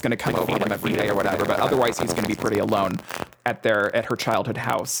grandma was going to come feed him every day or whatever, but otherwise he's going to be pretty alone at her childhood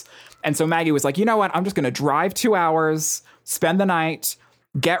house. And so Maggie was like, you know what? I'm just going to drive 2 hours, spend the night,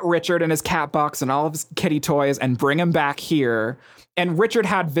 get Richard and his cat box and all of his kitty toys and bring him back here. And Richard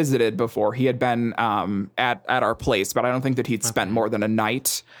had visited before. He had been at our place, but I don't think that he'd spent more than a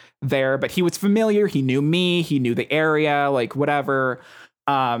night there. But he was familiar. He knew me. He knew the area, like whatever.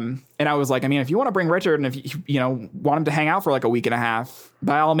 And I was like, I mean, if you want to bring Richard and if you want him to hang out for like a week and a half,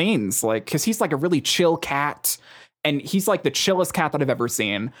 by all means, like, because he's like a really chill cat. And he's like the chillest cat that I've ever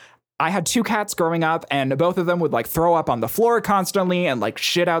seen. I had 2 cats growing up, and both of them would like throw up on the floor constantly and like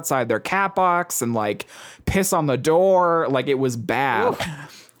shit outside their cat box and like piss on the door. Like it was bad.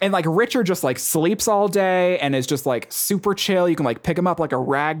 Oof. And like Richard just like sleeps all day and is just like super chill. You can like pick him up like a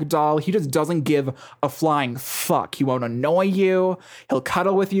rag doll. He just doesn't give a flying fuck. He won't annoy you. He'll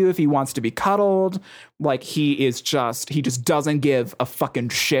cuddle with you if he wants to be cuddled. Like he just doesn't give a fucking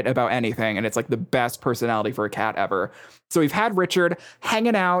shit about anything. And it's like the best personality for a cat ever. So we've had Richard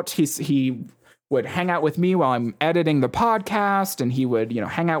hanging out. He would hang out with me while I'm editing the podcast, and he would,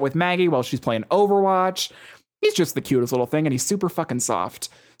 hang out with Maggie while she's playing Overwatch. He's just the cutest little thing, and he's super fucking soft.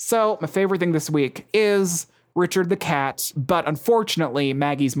 So my favorite thing this week is Richard the cat, but unfortunately,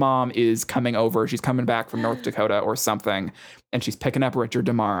 Maggie's mom is coming over. She's coming back from North Dakota or something, and she's picking up Richard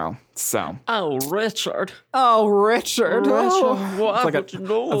tomorrow. So. Oh, Richard. Richard. It's like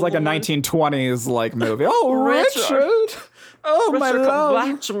a 1920s like movie. Oh, Richard. Oh, Richard, my love.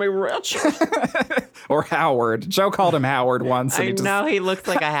 Come back to me, Richard. Or Howard. Joe called him Howard once. I know he looks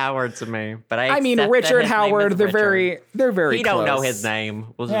like a Howard to me, but I mean, Richard, Howard, they're very He don't know his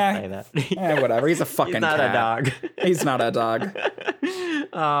name. We'll just say that. Whatever. He's a fucking cat. He's not a dog. He's not a dog.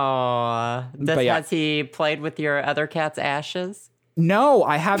 Oh, has he played with your other cat's ashes? No,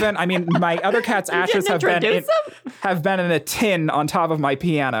 I haven't. I mean, my other cat's ashes have been in a tin on top of my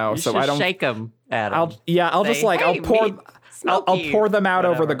piano, so I don't shake them at him. I'll say, just like I'll pour them out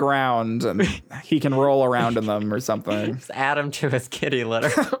over the ground, and he can roll around in them or something. Just add him to his kitty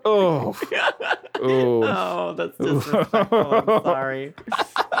litter. Oh, that's disrespectful. I'm sorry.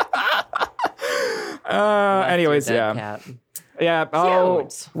 Anyways, cat. Yeah. Oh,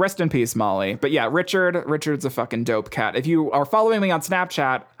 rest in peace, Molly. But yeah, Richard's a fucking dope cat. If you are following me on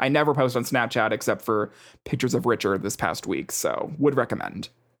Snapchat, I never post on Snapchat except for pictures of Richard this past week, so would recommend.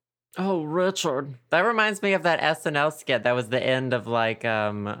 Oh, Richard. That reminds me of that SNL skit that was the end of like,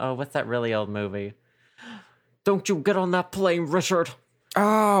 what's that really old movie? Don't you get on that plane, Richard.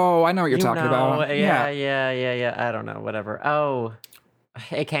 Oh, I know what you're talking about. Yeah. I don't know, whatever. Oh,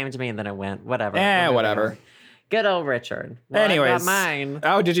 it came to me and then it went. Whatever. Whatever. Good old Richard. Well, Anyways. I got mine.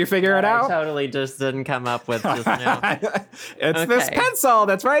 Oh, did you figure it out? I totally just didn't come up with just now. It's this pencil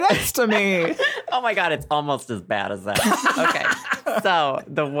that's right next to me. Oh my God, it's almost as bad as that. Okay. So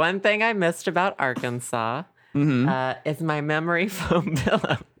the one thing I missed about Arkansas is my memory foam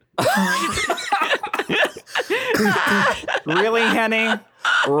pillow. Really, Henny?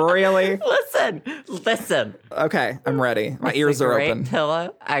 Really? Listen. Okay, I'm ready. My ears are open.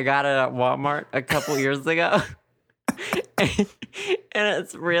 Pillow. I got it at Walmart a couple years ago. And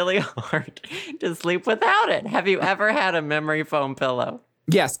it's really hard to sleep without it. Have you ever had a memory foam pillow?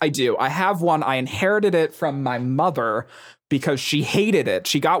 Yes, I do. I have one. I inherited it from my mother because she hated it.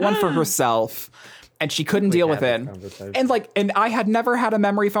 She got one for herself and she couldn't deal with it. And I had never had a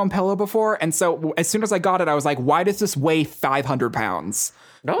memory foam pillow before. And so as soon as I got it, I was like, why does this weigh 500 pounds?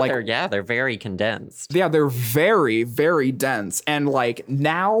 No, they're very condensed. Yeah, they're very, very dense. And like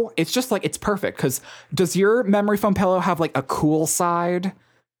now it's just like, it's perfect. Because does your memory foam pillow have like a cool side?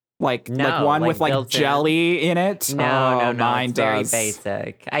 Like one with like jelly in it? No, mine it's very does.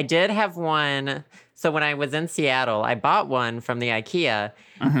 basic. I did have one. So when I was in Seattle, I bought one from the IKEA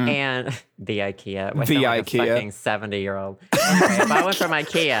and the IKEA. The IKEA. A fucking 70-year-old. Anyway, I bought one from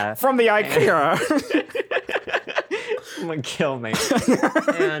IKEA. From the IKEA. I'm gonna kill me.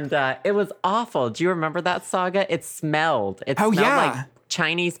 And it was awful. Do you remember that saga? It smelled. It smelled like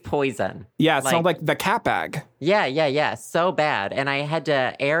Chinese poison. Yeah, it smelled like the cat bag. Yeah. So bad. And I had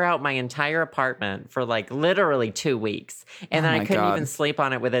to air out my entire apartment for like literally 2 weeks. And then I couldn't even sleep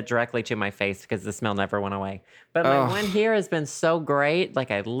on it with it directly to my face because the smell never went away. But my one here has been so great.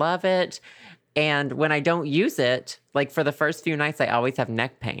 Like, I love it. And when I don't use it, like for the first few nights, I always have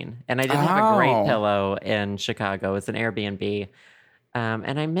neck pain. And I didn't have a great pillow in Chicago. It's an Airbnb.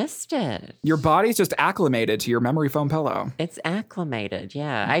 And I missed it. Your body's just acclimated to your memory foam pillow. It's acclimated,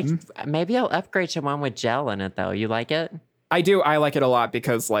 yeah. Maybe I'll upgrade to one with gel in it, though. You like it? I do. I like it a lot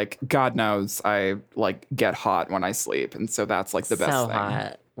because, like, God knows I, like, get hot when I sleep. And so that's, like, the best thing.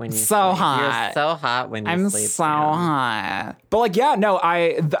 Hot when you so sleep. hot. You're so hot when you I'm sleep. I'm so hot. But, like, yeah, no,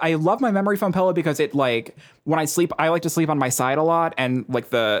 I love my memory foam pillow because it, like, when I sleep, I like to sleep on my side a lot. And, like,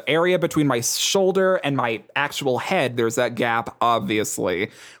 the area between my shoulder and my actual head, there's that gap,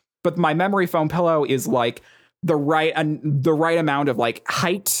 obviously. But my memory foam pillow is, like, the right amount of, like,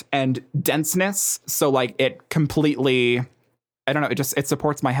 height and denseness. So, like, it completely... I don't know. It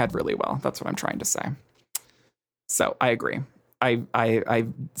supports my head really well. That's what I'm trying to say. So I agree. I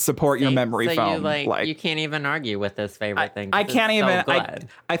support your memory foam. You can't even argue with this favorite thing. I can't even.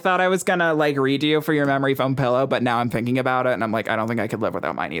 I thought I was gonna like read you for your memory foam pillow, but now I'm thinking about it and I'm like, I don't think I could live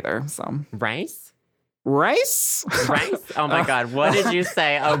without mine either. So rice. Oh my God. What did you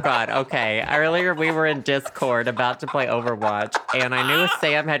say? Oh God. Okay. Earlier we were in Discord about to play Overwatch and I knew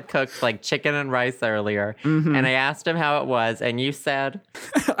Sam had cooked like chicken and rice earlier. And I asked him how it was. And you said,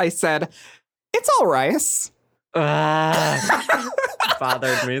 I said, it's all rice.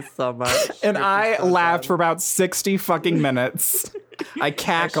 Bothered me so much. And I laughed for about 60 fucking minutes. I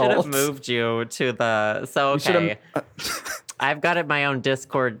cackled. I should have moved you to the... So, okay. I've got it my own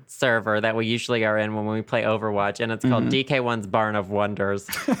Discord server that we usually are in when we play Overwatch, and it's called DK1's Barn of Wonders.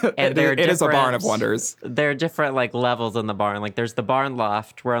 And it is a barn of wonders. There are different like levels in the barn. Like there's the barn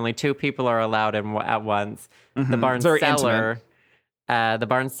loft where only 2 people are allowed in at once. The barn cellar. The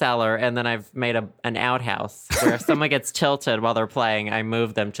barn cellar, and then I've made an outhouse where if someone gets tilted while they're playing, I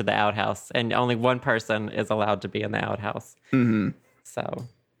move them to the outhouse, and only one person is allowed to be in the outhouse. So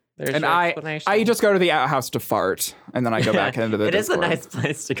there's your explanation. I just go to the outhouse to fart, and then I go back into the Discord. It is a nice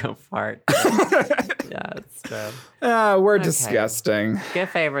place to go fart. Yeah, it's good. We're disgusting. Good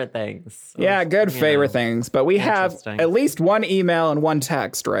favorite things. Yeah, good favorite things. But we have at least one email and one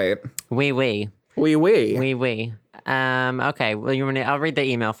text, right? Oui. Okay, well, I'll read the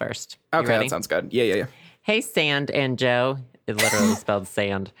email first. Okay, that sounds good. Yeah. Hey, Sand and Joe. It literally spelled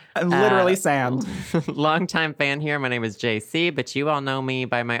sand. Literally sand. Longtime fan here. My name is JC, but you all know me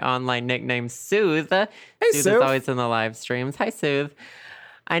by my online nickname, Soothe. Hey, Soothe is always in the live streams. Hi, Soothe.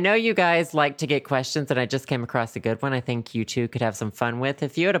 I know you guys like to get questions, and I just came across a good one I think you two could have some fun with.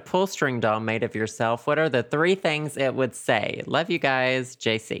 If you had a pull string doll made of yourself, what are the 3 things it would say? Love you guys,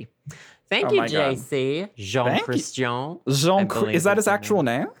 JC. Thank you, JC. Jean-Christian. Is that his actual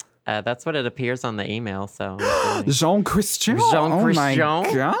name? That's what it appears on the email. So Jean-Christian. Oh my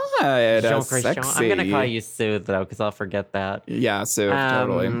God, Jean-Christian. sexy. I'm gonna call you Soothe though, because I'll forget that. Yeah, Soothe,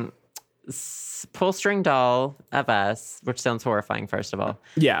 totally. Pull string doll of us, which sounds horrifying. First of all,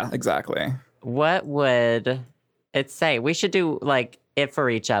 yeah, exactly. What would it say? We should do like it for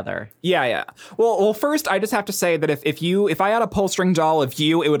each other. Yeah. Well, first I just have to say that if I had a pull string doll of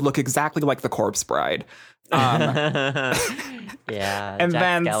you, it would look exactly like the Corpse Bride. Yeah, And Jack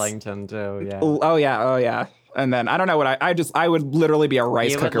then Skellington too. Yeah. Oh yeah. And then I don't know what I would literally be a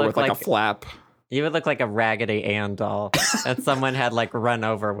rice You would cooker look with like a like- flap. You would look like a Raggedy Ann doll that someone had like run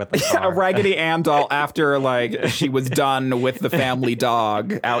over with a car. A Raggedy Ann doll after like she was done with the family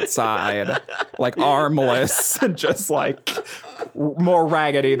dog outside, like armless, just like more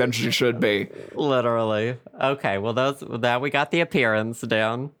raggedy than she should be. Literally. Okay, well now we got the appearance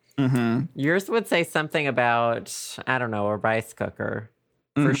down. Mm-hmm. Yours would say something about, I don't know, a rice cooker.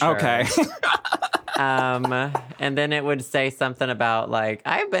 For sure. Okay. And then it would say something about like,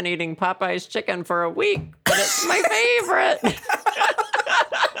 I've been eating Popeye's chicken for a week, but it's my favorite.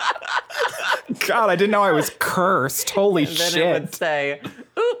 God, I didn't know I was cursed. Holy And then shit. it would say,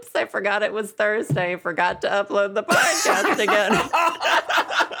 oops, I forgot it was Thursday. Forgot to upload the podcast again.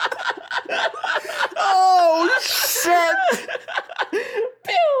 Oh shit.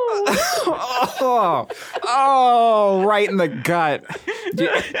 Pew! Oh, right in the gut.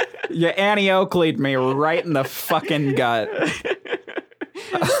 You Annie Oakley'd me right in the fucking gut.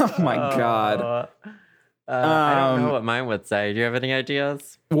 Oh my God. I don't know what mine would say. Do you have any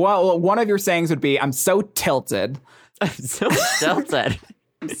ideas? Well, one of your sayings would be, I'm so tilted. I'm so tilted.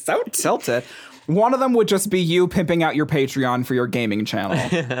 So tilted. One of them would just be you pimping out your Patreon for your gaming channel.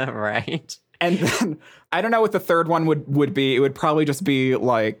 Right. And then I don't know what the third one would be. It would probably just be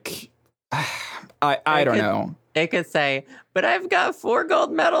like, I don't know. It could say, but I've got 4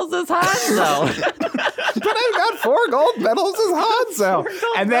 gold medals as Hanzo. But I've got 4 gold medals as Hanzo. 4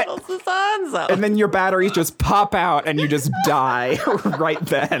 gold And then, medals as Hanzo. and then your batteries just pop out and you just die right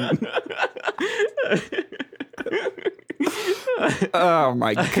then. Oh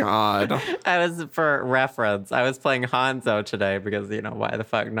my God. For reference, I was playing Hanzo today because, why the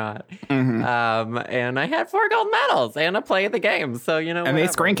fuck not? Mm-hmm. And I had 4 gold medals and I played the game. So, And whatever. they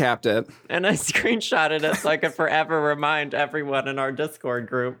screen capped it. And I screenshotted it so I could forever remind everyone in our Discord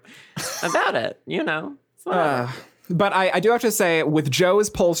group about it. It's whatever. But I do have to say, with Joe's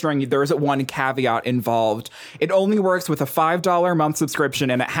polstering, there is one caveat involved. It only works with a $5 a month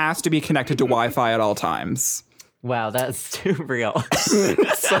subscription, and it has to be connected to Wi-Fi at all times. Wow, that's too real.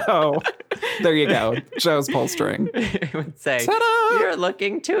 So there you go. Joe's polstering. It would say, Ta-da! you're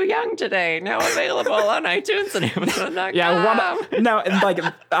looking too young today. Now available on iTunes and Amazon.com.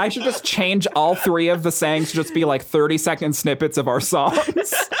 Yeah, I should just change all 3 of the sayings to just be like 30-second snippets of our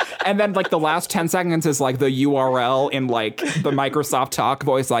songs. And then like the last 10 seconds is like the URL in like the Microsoft Talk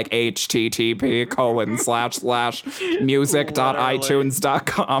voice, like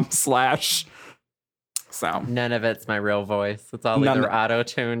http://music.itunes.com/ So none of it's my real voice. It's all either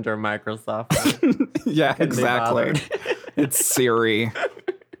auto-tuned or Microsoft. yeah, exactly. It's Siri.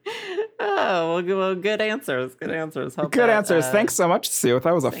 Oh, well, good answers. Good answers. Good answers. Thanks so much, Sooth.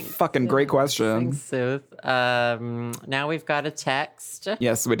 That was a fucking great question. Thanks, Sooth. Now we've got a text.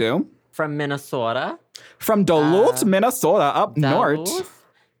 Yes, we do. From Minnesota. From Duluth, Minnesota, up north.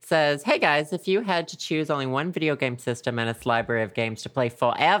 Says, hey guys, if you had to choose only one video game system and its library of games to play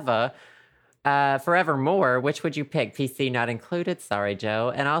forevermore, which would you pick? PC not included. Sorry,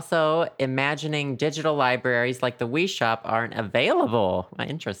 Joe. And also, imagining digital libraries like the Wii Shop aren't available.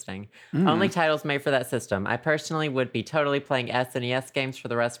 Interesting. Only titles made for that system. I personally would be totally playing SNES games for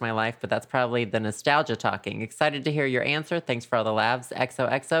the rest of my life, but that's probably the nostalgia talking. Excited to hear your answer. Thanks for all the labs.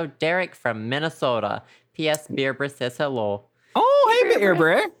 XOXO. Derek from Minnesota. P.S. Beerbra says hello. Oh, hey,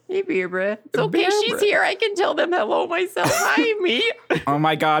 Beerbra. Hey, Beerbra. It's okay, she's here. I can tell them hello myself. Hi, me. Oh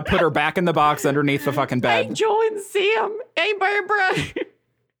my God, put her back in the box underneath the fucking Hey, bed. Joel and Sam. Hey, Barbara.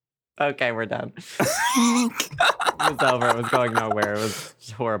 Okay, we're done. It was over. It was going nowhere. It was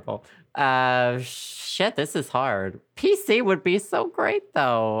horrible. Shit, this is hard. PC would be so great,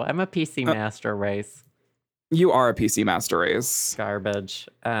 though. I'm a PC master race. You are a PC master race. Garbage.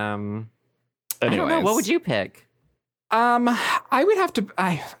 I don't Anyways. know. What would you pick? I would have to,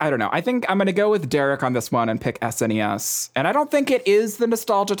 I don't know. I think I'm going to go with Derek on this one and pick SNES. And I don't think it is the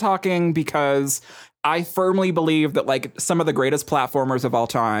nostalgia talking because I firmly believe that like some of the greatest platformers of all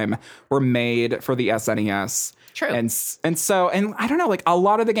time were made for the SNES. True. And I don't know, like a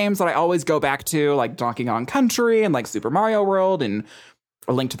lot of the games that I always go back to, like Donkey Kong Country and like Super Mario World and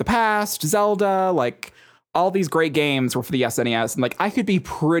A Link to the Past, Zelda, like all these great games were for the SNES, and like I could be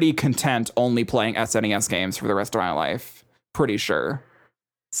pretty content only playing SNES games for the rest of my life. Pretty sure.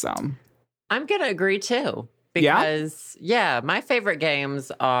 So I'm gonna agree too. Because my favorite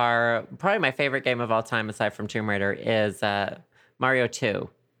games are probably my favorite game of all time aside from Tomb Raider is Mario 2.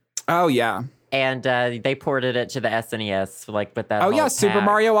 Oh yeah. And they ported it to the SNES, like with that. Oh, whole yeah, pack. Super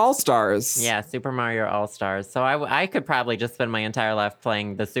Mario All-Stars. Yeah, Super Mario All-Stars. So I could probably just spend my entire life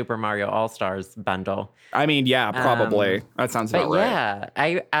playing the Super Mario All-Stars bundle. I mean, yeah, probably. That sounds about right.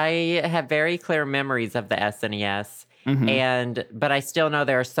 Yeah, I have very clear memories of the SNES, but I still know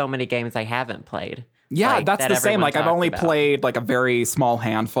there are so many games I haven't played. Yeah, like, that's that the same. Like, I've only about. played like a very small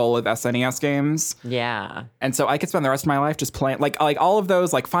handful of SNES games. Yeah. And so I could spend the rest of my life just playing like all of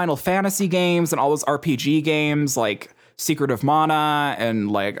those like Final Fantasy games and all those RPG games like Secret of Mana and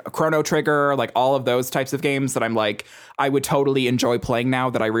like Chrono Trigger, like all of those types of games that I'm like, I would totally enjoy playing now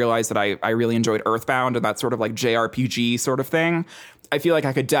that I realize that I really enjoyed Earthbound and that sort of like JRPG sort of thing. I feel like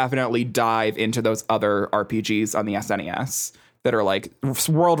I could definitely dive into those other RPGs on the SNES that are like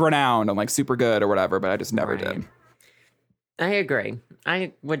world renowned and like super good or whatever, but I just never did. I agree.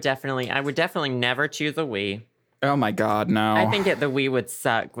 I would definitely never choose a Wii. Oh my God, no. I think the Wii would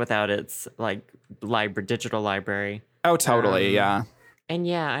suck without its like digital library. Oh, totally, yeah. And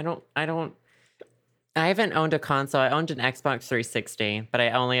yeah, I haven't owned a console. I owned an Xbox 360, but I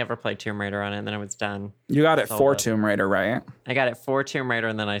only ever played Tomb Raider on it, and then I was done. You got it for Tomb Raider, right? I got it for Tomb Raider,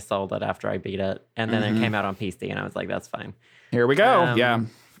 and then I sold it after I beat it. And then it came out on PC, and I was like, that's fine. Here we go.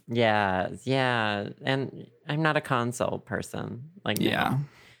 Yeah. And I'm not a console person. Like, yeah,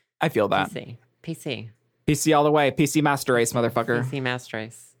 I feel that. PC all the way. PC Master Race, motherfucker. PC Master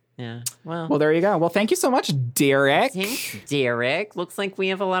Race. Yeah. Well, there you go. Well, thank you so much, Derek. Thanks, Derek. Looks like we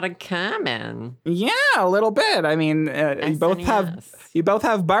have a lot in common. Yeah, a little bit. I mean, you both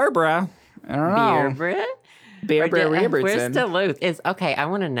have Barbara. I don't know. Barbara Robertson. Where's Duluth? I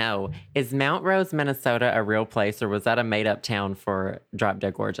want to know, is Mount Rose, Minnesota a real place, or was that a made-up town for Drop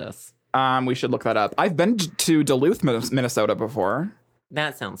Dead Gorgeous? We should look that up. I've been to Duluth, Minnesota before.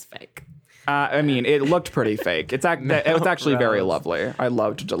 That sounds fake. I mean, it looked pretty fake. It was actually very lovely. I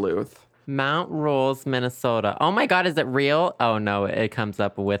loved Duluth. Mount Rose, Minnesota. Oh my God, is it real? Oh no, it comes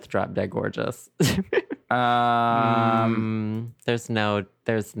up with Drop Dead Gorgeous. There's no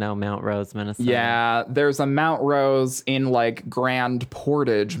Mount Rose, Minnesota. Yeah, there's a Mount Rose in like Grand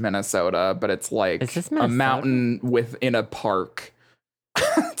Portage, Minnesota, but it's like a mountain within a park.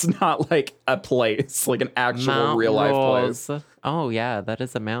 It's not like a place, like an actual Mount real life Rose. place. Oh yeah, that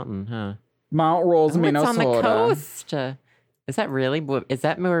is a mountain, huh? Mount Rose, Minnesota. It's on the coast. Is that really? Is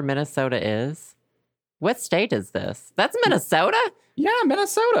that where Minnesota is? What state is this? That's Minnesota? Yeah,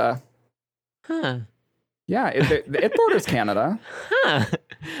 Minnesota. Huh. Yeah, it borders Canada. Huh.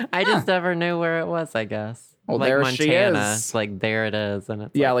 I just never knew where it was, I guess. Well, like there Montana, she is. Like, there it is. And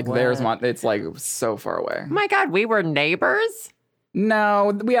it's yeah, like there's one. It's like so far away. Oh my God, we were neighbors?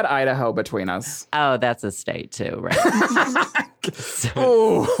 No, we had Idaho between us. Oh, that's a state too, right?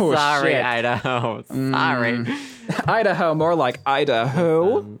 Sorry, shit. Idaho. Sorry. Idaho, more like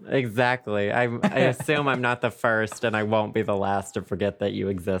Idaho. Exactly. I assume I'm not the first, and I won't be the last to forget that you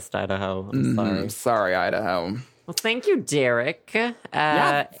exist, Idaho. I'm sorry. Sorry, Idaho. Well, thank you, Derek.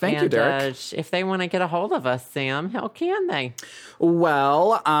 Thank you, Derek. If they want to get a hold of us, Sam, how can they?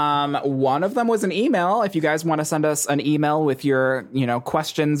 Well, one of them was an email. If you guys want to send us an email with your,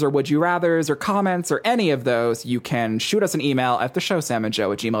 questions or would you rathers or comments or any of those, you can shoot us an email at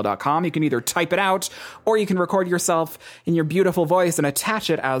theshowsamandjoe@gmail.com. You can either type it out or you can record yourself in your beautiful voice and attach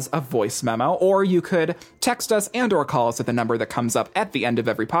it as a voice memo, or you could text us and or call us at the number that comes up at the end of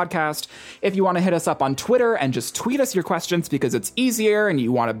every podcast. If you want to hit us up on Twitter and just tweet us your questions because it's easier and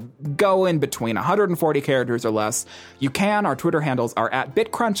you want to go in between 140 characters or less, you can. Our Twitter handles are at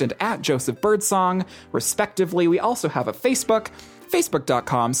BitCrunch and at Joseph Birdsong, respectively. We also have a Facebook,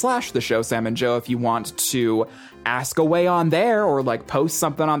 facebook.com/The Show Sam and Joe, if you want to ask away on there or post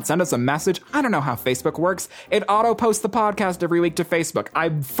something on, send us a message. I don't know how Facebook works. It auto posts the podcast every week to Facebook.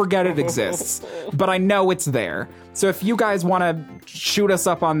 I forget it exists, but I know it's there. So if you guys want to shoot us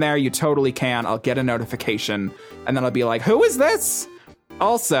up on there, you totally can. I'll get a notification and then I'll be like, who is this?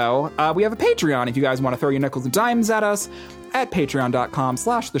 Also, we have a Patreon if you guys want to throw your nickels and dimes at us. At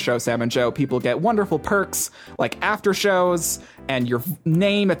patreon.com/The Show Sam and Joe, people get wonderful perks like after shows and your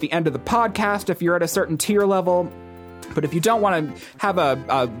name at the end of the podcast if you're at a certain tier level. But if you don't want to have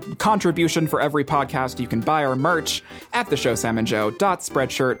a contribution for every podcast, you can buy our merch at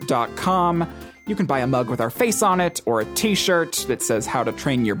theshowsamandjoe.spreadshirt.com. You can buy a mug with our face on it or a t-shirt that says how to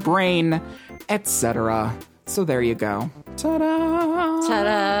train your brain, etc. So there you go. Ta-da!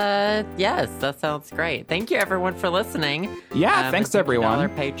 Ta-da! Yes, that sounds great. Thank you, everyone, for listening. Yeah, thanks, everyone. Our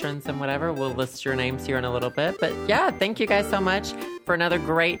patrons and whatever. We'll list your names here in a little bit. But yeah, thank you guys so much for another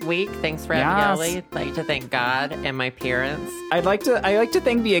great week. Thanks for having Ellie. I'd like to thank God and my parents. I'd like to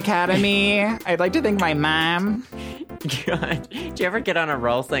thank the Academy. I'd like to thank my mom. God. Do you ever get on a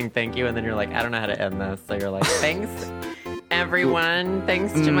roll saying thank you and then you're like, I don't know how to end this? So you're like, thanks, everyone.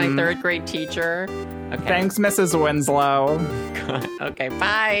 Thanks to my third grade teacher. Okay. Thanks, Mrs. Winslow. Okay,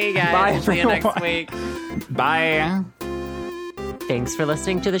 bye, guys. Bye, we'll see you next week. Bye. Thanks for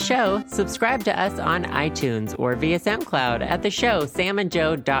listening to the show. Subscribe to us on iTunes or via SoundCloud at the show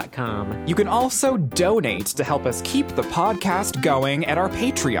samandjoe.com. You can also donate to help us keep the podcast going at our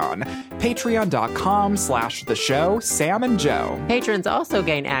Patreon, patreon.com/the show Sam and Joe. Patrons also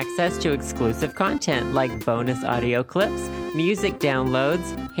gain access to exclusive content like bonus audio clips, music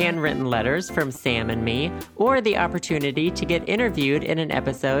downloads, handwritten letters from Sam and me, or the opportunity to get interviewed in an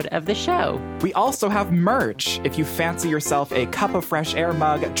episode of the show. We also have merch. If you fancy yourself a cup of fresh air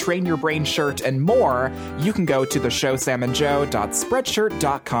mug, train your brain shirt, and more, you can go to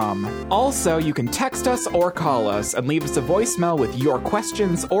theshowsamandjoe.spreadshirt.com. Also, you can text us or call us and leave us a voicemail with your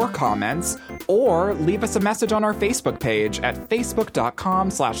questions or comments, or leave us a message on our Facebook page at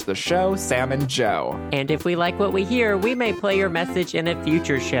facebook.com/theshowsamandjoe. And if we like what we hear, we may play your message in a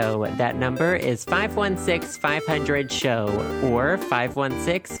future show. That number is 516-500-SHOW or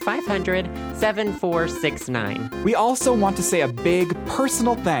 516-500-7469. We also want to say a big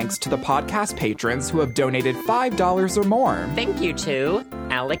personal thanks to the podcast patrons who have donated $5 or more. Thank you to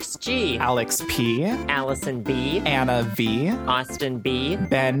Alex G, Alex P, Allison B, Anna V, Austin B,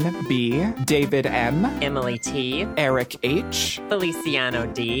 Ben B, David M, Emily T, Eric H, Feliciano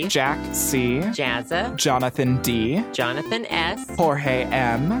D, Jack C, Jazza, Jonathan D, Jonathan S, Jorge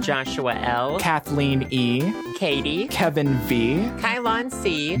M, Joshua L, Kathleen E, Katie, Kevin V, Kylon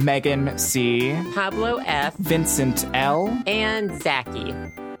C, Megan C, Pablo F, Vincent L, and Zachy.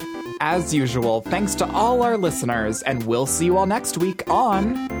 As usual, thanks to all our listeners, and we'll see you all next week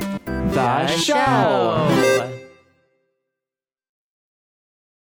on The Show.